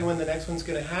exactly when the next one's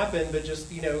going to happen, but just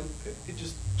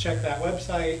check that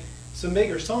website, submit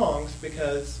your songs,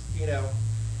 because,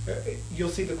 you'll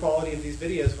see the quality of these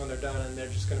videos when they're done, and they're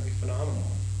just going to be phenomenal.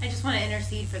 I just want to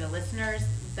intercede for the listeners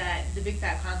that the Big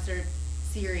Fat Concert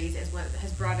Series is what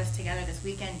has brought us together this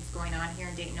weekend. It's going on here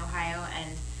in Dayton, Ohio,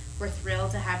 and we're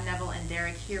thrilled to have Neville and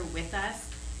Derek here with us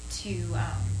to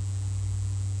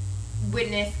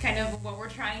witness kind of what we're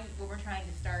trying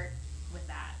to start with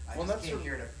that. I just came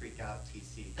here to freak out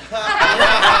TC.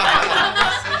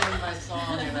 I'm singing my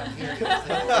song and I'm here to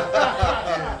sing.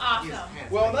 Awesome.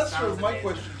 Well, that's sort of my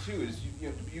question too. Is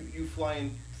you fly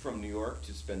in from New York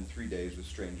to spend 3 days with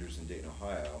strangers in Dayton,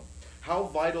 Ohio. How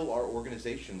vital are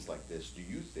organizations like this, do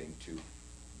you think, to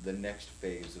the next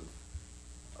phase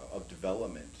of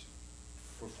development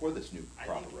for this new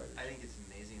crop of writers? I think it's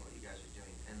amazing what you guys are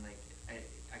doing, and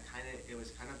it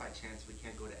was kind of by chance. We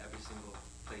can't go to every single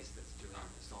place that's doing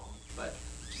the song, but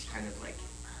just kind of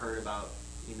heard about,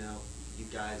 you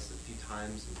guys a few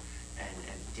times, and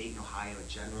Dayton, Ohio in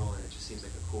general, and it just seems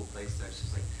like a cool place. So I was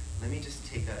just like, let me just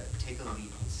take a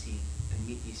leap and see and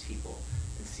meet these people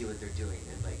and see what they're doing,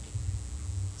 and like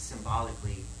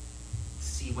symbolically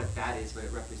see what that is, but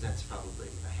it represents probably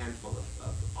a handful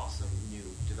of awesome new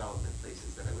development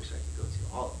places that I wish I could go to,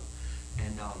 all of them.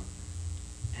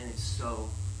 And it's so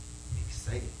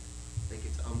exciting. Like,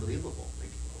 it's unbelievable.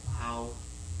 Like, how,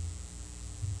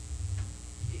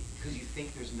 because you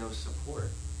think there's no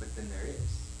support, but then there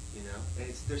is, And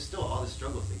there's still all the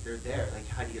struggles. Like, they're there. Like,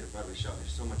 how do you get a Broadway show?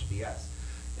 There's so much BS.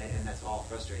 And that's all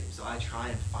frustrating. So I try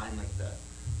and find, like, the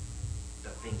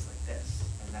things like this.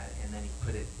 And then you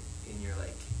put it in your,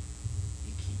 like,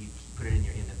 you put it in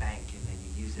the bank, and then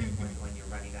you use it when you're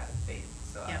running out of faith.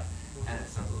 So, and it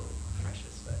sounds a little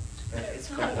precious, but it's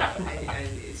cool. and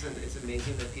it's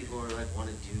amazing that people are like want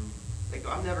to do. Like,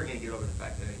 I'm never gonna get over the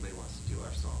fact that anybody wants to do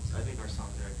our songs. I think our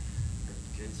songs are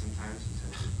good sometimes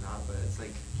not, but it's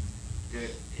like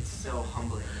it's so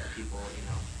humbling that people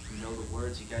know the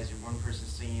words. You guys are one person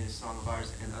singing a song of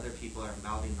ours, and other people are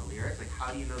mouthing the lyrics. Like,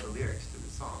 how do you know the lyrics to the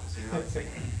songs? It's like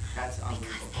that's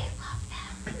unbelievable.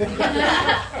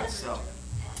 So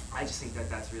I just think that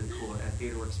that's really cool. And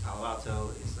TheaterWorks Palo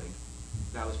Alto is like,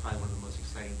 that was probably one of the most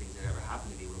exciting things that ever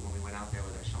happened to me when we went out there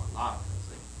with our show on lock. I was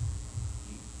like,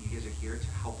 you guys are here to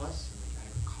help us, and like I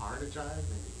have a car to drive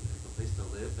and like a place to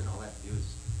live, and all I have to do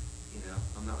is,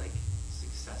 I'm not like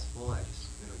successful. I just,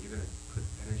 you're gonna put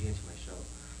energy into my show.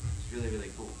 It's really,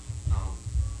 really cool.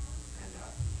 And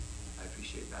I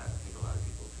appreciate that. I think a lot of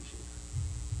people appreciate that.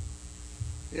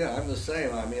 Yeah, I'm the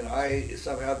same. I mean, I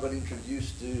somehow got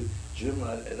introduced to Jim,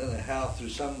 I don't know how,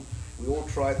 we all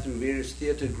tried through various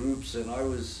theater groups, and I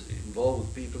was involved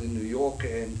with people in New York,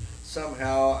 and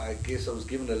somehow I guess I was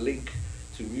given a link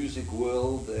to Music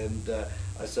World, and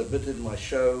I submitted my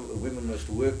show, Women Must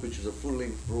Work, which is a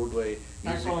full-length Broadway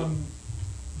musical. Back on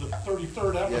the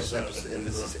 33rd episode. Yes, and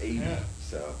this is 80. Yeah.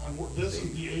 So this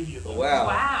is the 80th. Wow.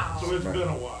 Wow. So it's been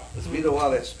a while. It's been a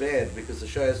while. That's bad because the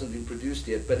show hasn't been produced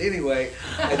yet. But anyway,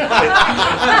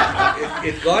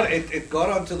 it got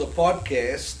onto the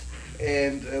podcast,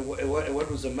 and what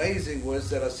was amazing was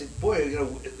that I said, boy,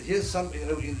 here's some,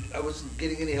 I wasn't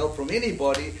getting any help from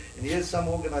anybody, and here's some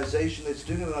organization that's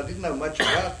doing it, and I didn't know much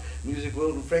about Music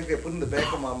World, and frankly, I put it in the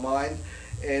back of my mind,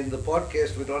 and the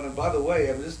podcast went on. And by the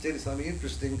way, I'm just telling you something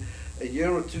interesting. A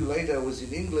year or two later, I was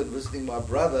in England visiting my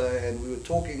brother, and we were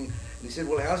talking, and he said,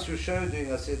 well, how's your show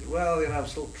doing? I said, well, I'm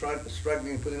still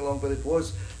struggling and putting along, but it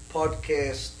was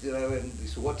podcast, and he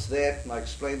said, what's that? And I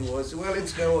explained what it was. I said, well,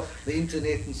 let's go on the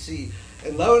internet and see.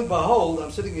 And lo and behold, I'm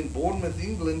sitting in Bournemouth,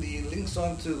 England. He links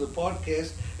onto the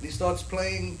podcast, and he starts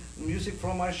playing music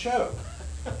from my show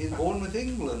in Bournemouth,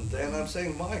 England. And I'm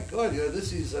saying, my God,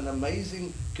 this is an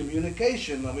amazing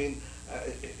communication. I mean,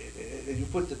 you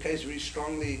put the case very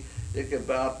strongly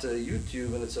about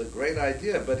YouTube, and it's a great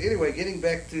idea. But anyway, getting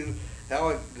back to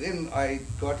how I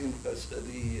got in,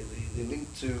 the link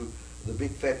to the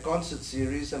Big Fat Concert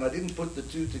series, and I didn't put the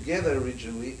two together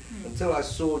originally until I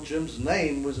saw Jim's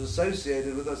name was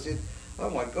associated with it. I said, oh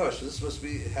my gosh, this must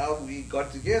be how we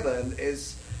got together. And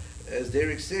as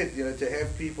Derek said, to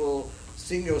have people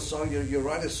sing your song, you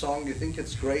write a song, you think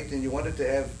it's great, and you want it to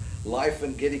have life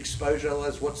and get exposure,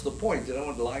 otherwise what's the point? You don't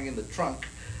want it lying in the trunk,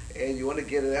 and you want to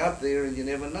get it out there, and you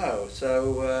never know.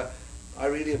 So I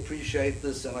really appreciate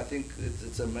this, and I think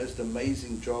it's a most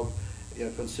amazing job,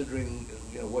 considering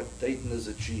what Dayton has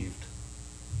achieved.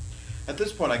 At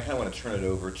this point, I kind of want to turn it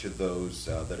over to those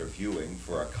that are viewing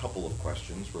for a couple of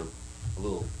questions. We're a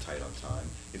little tight on time.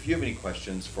 If you have any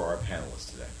questions for our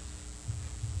panelists today.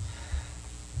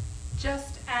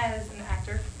 Just as an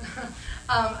actor,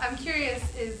 I'm curious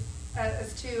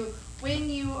as to when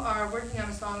you are working on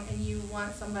a song and you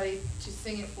want somebody to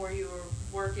sing it for you or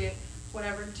work it,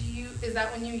 whatever, is that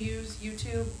when you use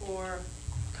YouTube or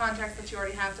contacts that you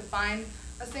already have to find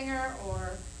a singer,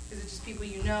 or is it just people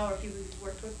you know or people you've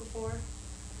worked with before?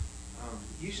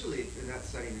 Usually in that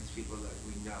setting it's people that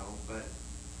we know, but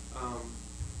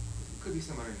it could be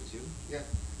someone on YouTube. Yeah.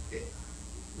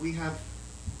 We have,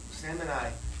 Sam and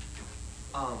I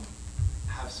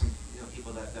have some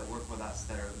people that work with us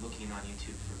that are looking on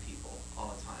YouTube for people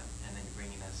all the time, and then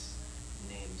bringing us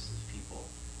names of people,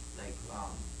 like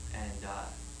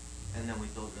and then we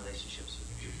build relationships with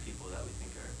people that we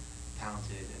think are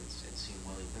talented and seem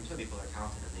willing. And some people are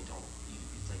talented and they don't.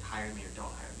 It's like hire me or don't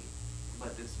hire me,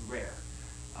 but it's rare.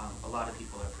 A lot of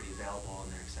people are pretty available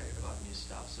and they're excited about new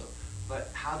stuff. So,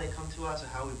 but how they come to us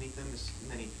or how we meet them is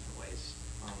many different ways.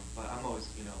 But I'm always,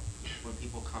 when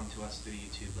people come to us through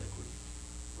YouTube, like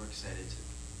we're excited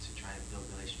to try and build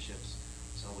relationships.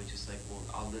 So we just like,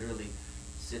 I'll literally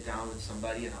sit down with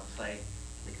somebody and I'll play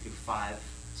like through 5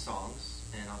 songs,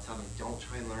 and I'll tell them, don't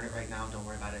try and learn it right now, don't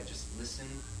worry about it, just listen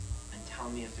and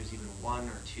tell me if there's even 1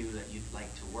 or 2 that you'd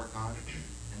like to work on,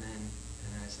 and then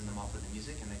I send them off with the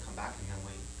music, and they come back, and then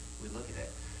we look at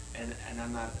it. And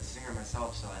I'm not a singer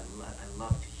myself, so I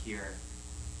love to hear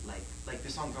like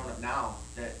the song "Grown Up Now"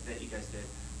 that you guys did.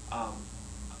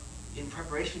 In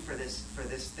preparation for this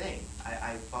thing,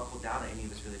 I buckled down. Amy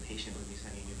was really patient with me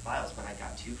sending new files, but I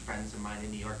got 2 friends of mine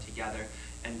in New York together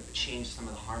and changed some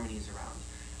of the harmonies around.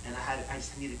 And I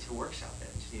just needed to workshop it.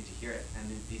 I just needed to hear it.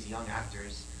 And these young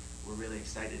actors were really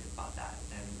excited about that.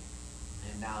 And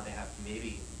now they're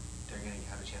going to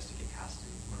have a chance to get cast in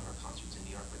one of our concerts in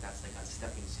New York. But that's like a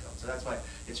stepping stone. So that's why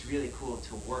it's really cool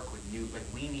to work with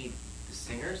we need the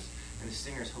singers, and the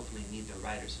singers hopefully need the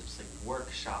writers. So it's like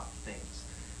workshop things.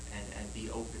 And be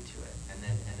open to it, and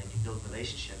then you build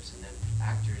relationships, and then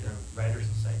actors or writers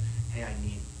will say, hey, I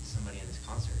need somebody in this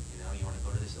concert, you know, you want to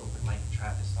go to this open mic and try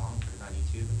out this song, put it on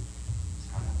YouTube, and that's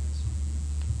how it happens.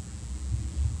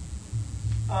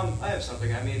 I have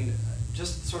something. I mean,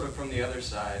 just sort of from the other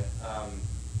side,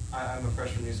 I'm a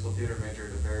freshman musical theater major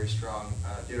at a very strong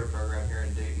theater program here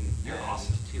in Dayton. You're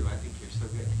awesome too. I think you're so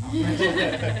good.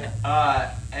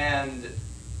 And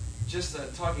just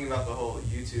talking about the whole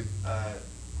YouTube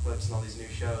clips and all these new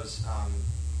shows,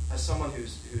 as someone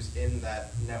who's in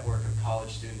that network of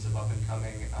college students of up and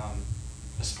coming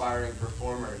aspiring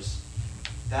performers,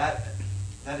 that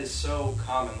is so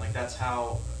common. Like that's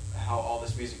how all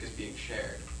this music is being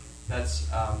shared. That's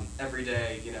every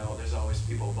day, you know, there's always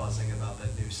people buzzing about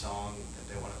that new song that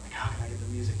they want to, like, how can I get the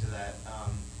music to that?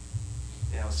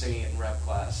 You know, singing it in rep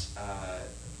class,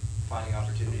 finding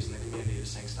opportunities in the community to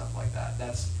sing stuff like that.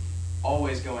 That's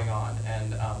always going on,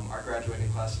 and our graduating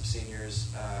class of seniors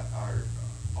are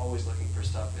always looking for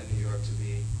stuff in New York to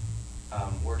be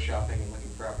workshopping and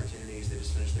looking for opportunities. They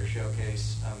just finished their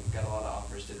showcase, got a lot of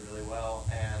offers, did really well,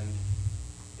 and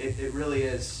it really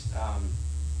is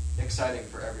exciting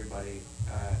for everybody,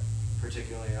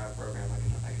 particularly in our program.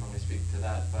 I can only speak to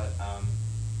that, but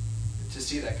to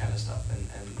see that kind of stuff, and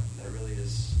that really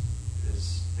is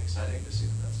exciting to see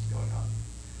that that's going on. I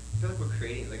feel like we're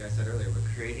creating, like I said earlier, we're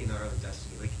creating our own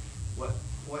destiny. Like,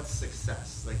 what's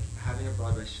success? Like, having a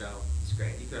Broadway show is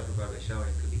great. You could have a Broadway show and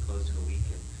it could be closed in a week,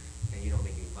 and you don't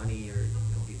make any money, or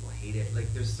people hate it.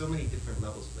 Like, there's so many different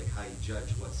levels of like how you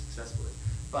judge what successful is.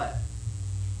 But,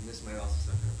 and this might also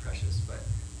sound kind of precious, but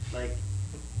like,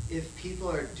 if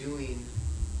people are doing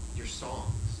your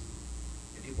songs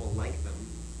and people like them,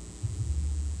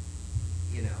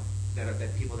 you know,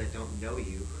 that people that don't know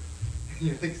you,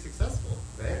 you're like successful,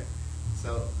 right?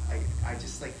 So I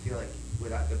just like feel like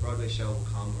without the Broadway show will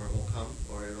come or it won't come,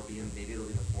 or maybe it'll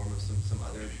be in the form of some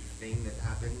other thing that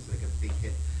happens, like a big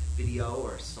hit video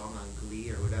or a song on Glee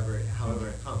or whatever, however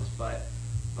it comes. But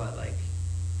like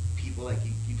people like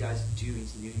you guys doing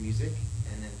some new music,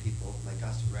 and then people like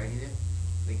us writing it,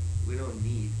 like we don't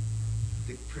need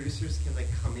the producers can like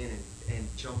come in and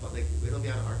jump on, like it'll be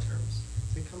on our terms.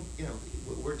 So come, you know,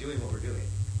 we're doing what we're doing.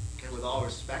 And with all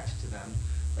respect to them,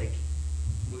 like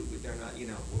they're not, you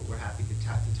know, we're happy to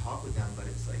talk with them, but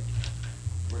it's like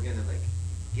we're gonna like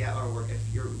get our work. If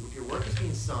your work is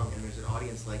being sung and there's an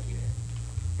audience liking it,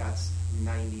 that's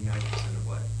 99% of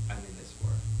what I'm in this for.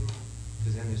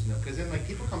 Because then like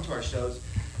people come to our shows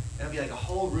and it'll be like a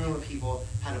whole room of people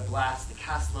had a blast. The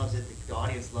cast loves it, the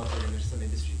audience loves it, and there's some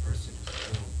industry person who's like,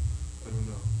 oh, I don't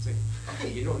know. It's like,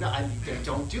 okay, you don't know,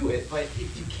 don't do it, but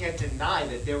you can't deny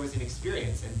that there was an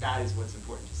experience, and that is what's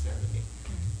important to Sam and me.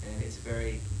 And it's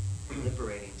very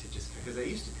liberating to just, because I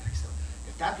used to be like, so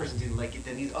if that person didn't like it,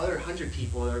 then these other 100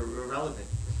 people are irrelevant.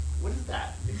 What is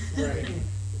that?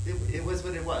 It was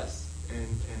what it was,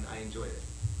 and I enjoyed it.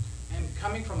 And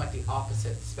coming from like the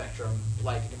opposite spectrum,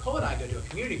 like Nicole and I go to a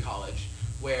community college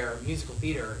where musical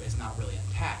theater is not really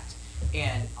intact,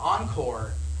 and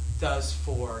Encore does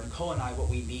for Nicole and I what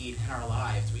we need in our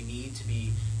lives. We need to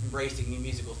be embracing new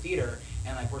musical theater,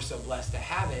 and like we're so blessed to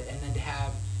have it, and then to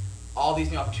have all these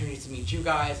new opportunities to meet you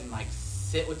guys and like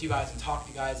sit with you guys and talk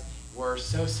to you guys. We're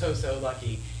so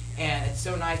lucky, and it's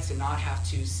so nice to not have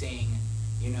to sing,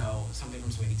 you know, something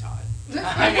from Sweeney Todd.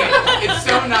 I mean, it's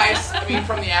so nice, I mean,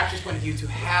 from the actor's point of view, to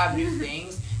have new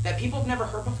things that people have never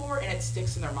heard before, and it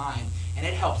sticks in their mind, and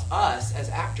it helps us as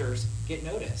actors get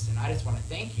noticed. And I just want to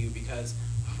thank you, because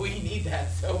we need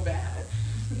that so bad.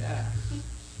 Yeah.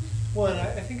 Well, and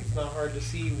I think it's not hard to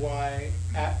see why,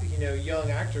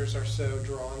 young actors are so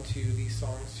drawn to these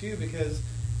songs too, because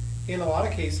in a lot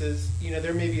of cases,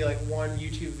 there may be like one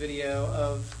YouTube video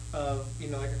of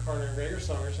like a Carter and GREGOR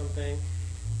song or something,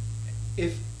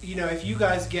 if you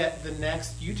guys get the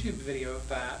next YouTube video of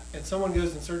that, and someone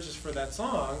goes and searches for that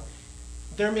song,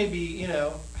 there may be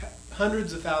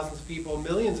hundreds of thousands of people,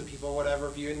 millions of people, whatever,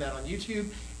 viewing that on YouTube,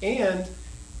 and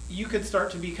you could start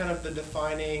to be kind of the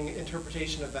defining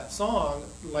interpretation of that song,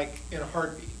 like in a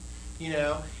heartbeat,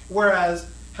 Whereas,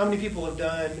 how many people have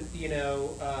done,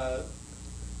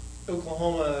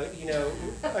 Oklahoma,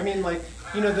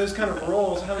 those kind of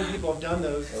roles, how many people have done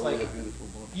those? It's like,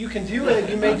 you can do it,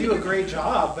 you may do a great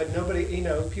job, but nobody,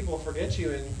 people forget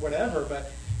you and whatever, but,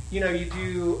 you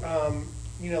do,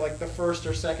 like the first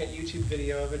or second YouTube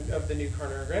video of the new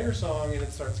Carter and Gregor song, and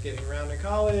it starts getting around in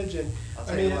college, and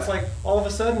it's like all of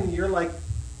a sudden you're like,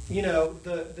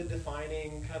 the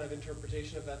defining kind of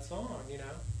interpretation of that song,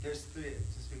 There's three,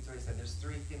 to speak to what he said, there's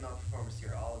 3 female performers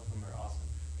here, all of whom are awesome.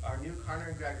 Our new Carter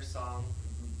and Gregor song,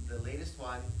 the latest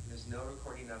one, there's no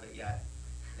recording of it yet,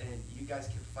 and you guys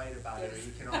can fight about it, or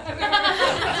you can all put it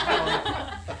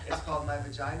It's called My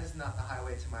Vagina's Not the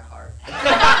Highway to My Heart. Are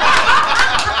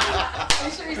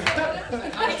you sure you said it? We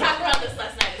talked about this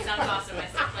last night. It sounds awesome. I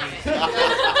still play it.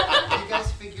 You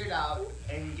guys figure it out,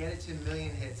 and you get it to 1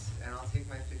 million hits, and I'll take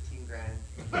my 15 grand.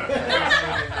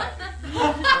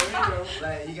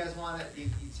 Like, you guys want it? You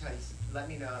let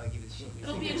me know, and I'll give it to you.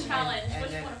 It'll be a challenge. And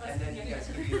Which then, one of us and then can you get guys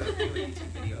it? can do a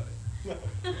YouTube video of it.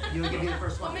 You'll give me the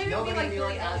first one. Well, maybe it'll be Nobody like in New York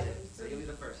Billy has it, Elliot. so you'll be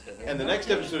the first. And the next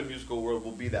episode of Musical World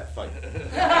will be that fight.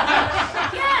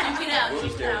 Yeah, check it out. We'll Check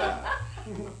just it air out.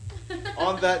 that.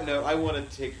 On that note, I want to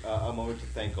take a moment to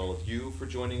thank all of you for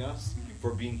joining us,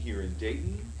 for being here in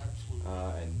Dayton,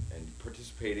 and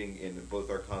participating in both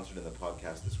our concert and the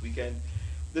podcast this weekend.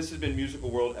 This has been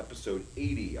Musical World episode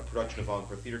 80, a production of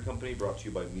Encore Theater Company, brought to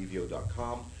you by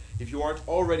Mevio.com. If you aren't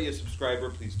already a subscriber,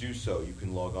 please do so. You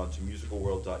can log on to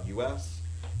musicalworld.us.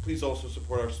 Please also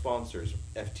support our sponsors,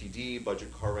 FTD,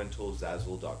 Budget Car Rental,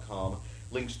 Zazzle.com.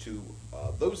 Links to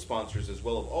those sponsors, as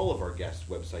well as all of our guest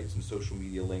websites and social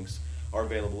media links, are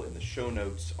available in the show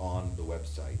notes on the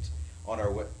website.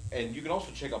 And you can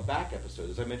also check out back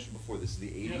episodes. As I mentioned before, this is the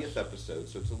 80th episode,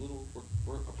 so it's a little,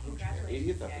 we're approaching our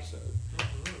 80th episode.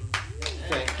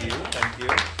 Thank you.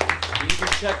 You can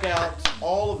check out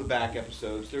all of the back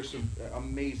episodes. There's some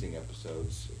amazing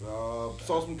episodes.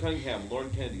 Salzman Cunningham,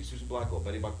 Lauren Kennedy, Susan Blackwell,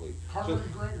 Betty Buckley. Carter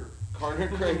and Gregor. Carter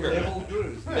and Gregor.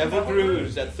 Neville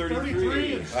Drews at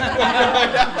 33.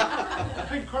 I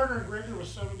think Carter and Gregor was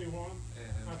 71.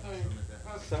 I think.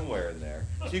 Somewhere in there.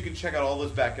 So you can check out all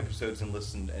those back episodes and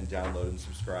listen and download and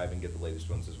subscribe and get the latest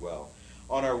ones as well.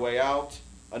 On our way out,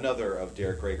 another of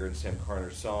Derek Gregor and Sam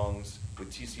Carner's songs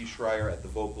with T.C. Schreier at the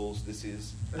vocals. This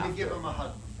is Let me give him a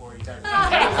hug before he does.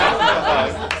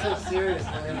 So serious.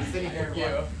 I'm sitting here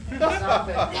going, stop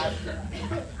it.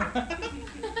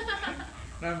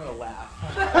 And I'm going to laugh.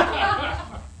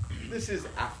 This is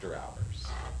After Hours.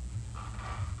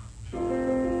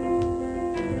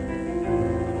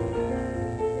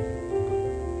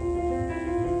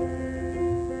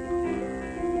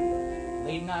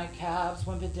 Late night cabs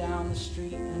wimping down the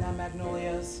street, and at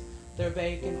Magnolia's, they're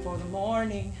baking for the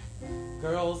morning.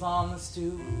 Girls on the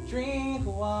stoop drink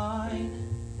wine.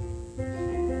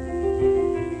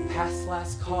 Past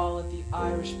last call at the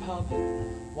Irish pub.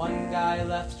 One guy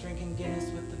left drinking Guinness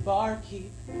with the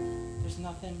barkeep. There's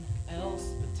nothing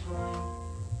else but time.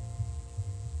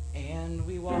 And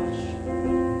we watch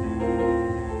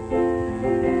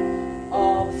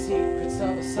all the secrets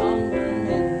of a summer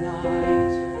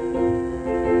midnight.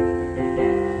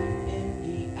 In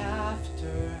the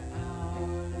after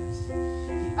hours,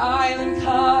 the island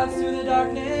cuts through the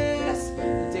darkness.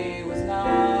 The day was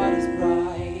not as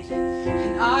bright,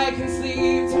 and I can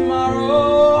sleep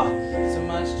tomorrow. So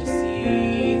much to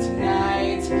see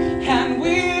tonight, and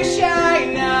we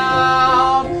shine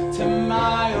out to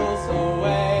miles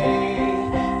away.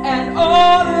 And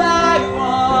all I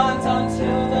want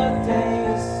until the day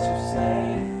is to stay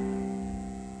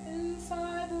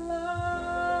inside the light.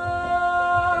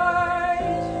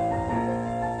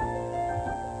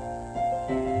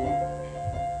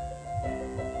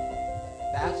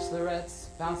 Bachelorettes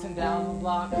bouncing down the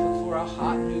block, look for a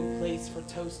hot new place for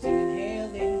toasting and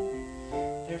hailing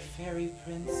their fairy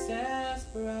princess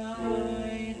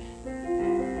bride.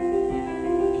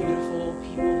 Beautiful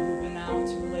people who've been out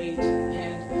too late,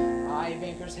 and eye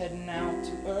bankers heading out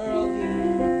too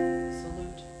early.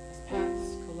 Salute as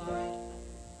paths collide,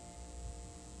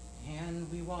 and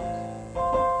we walk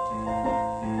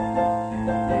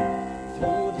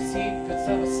through the secrets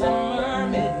of a summer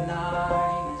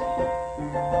midnight.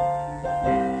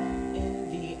 In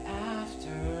the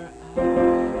after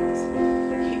hours,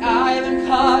 the island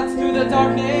cuts through the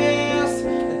darkness.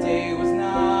 The day was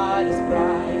not as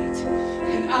bright,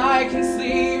 and I can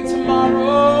sleep tomorrow.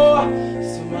 tomorrow,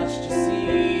 so much to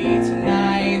see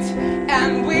tonight,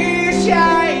 and we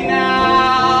shine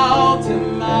out to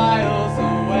miles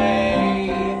away.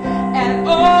 And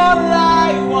all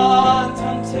I want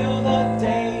until the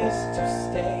day is to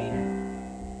stay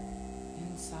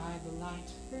inside the light.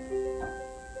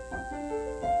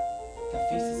 The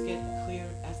faces get clear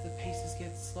as the paces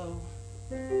get slow.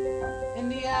 In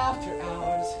the after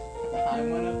hours,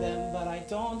 I'm one of them, but I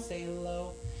don't say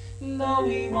hello. Though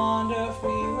we wander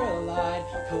free, we're allied,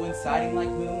 coinciding like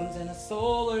moons in a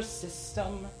solar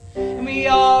system. And we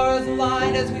are as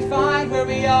aligned as we find where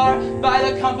we are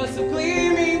by the compass of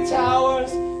gleaming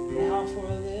towers. Now for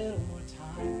a little more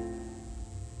time,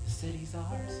 the city's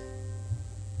ours.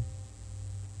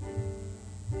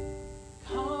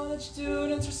 College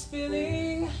students are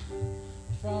spilling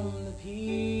from the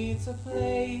pizza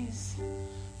place.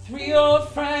 3 old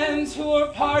friends who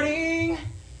are parting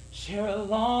share a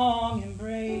long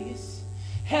embrace.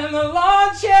 And the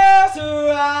lawn chairs are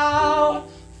out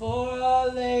for a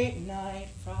late night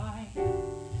fry.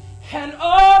 And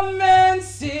old men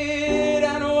sit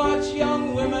and watch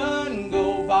young women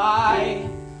go by.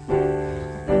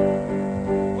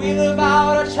 We live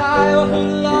out our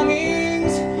childhood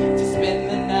longings to spend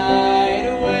the night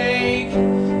awake.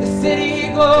 The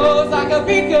city glows like a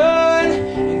beacon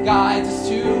and guides us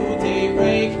to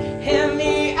daybreak. In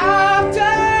the after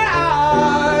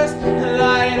hours,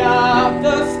 light up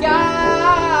the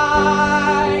sky,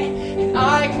 and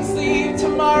I can sleep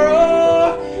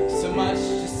tomorrow. So much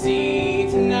to see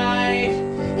tonight.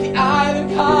 The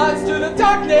island cuts through the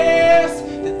darkness.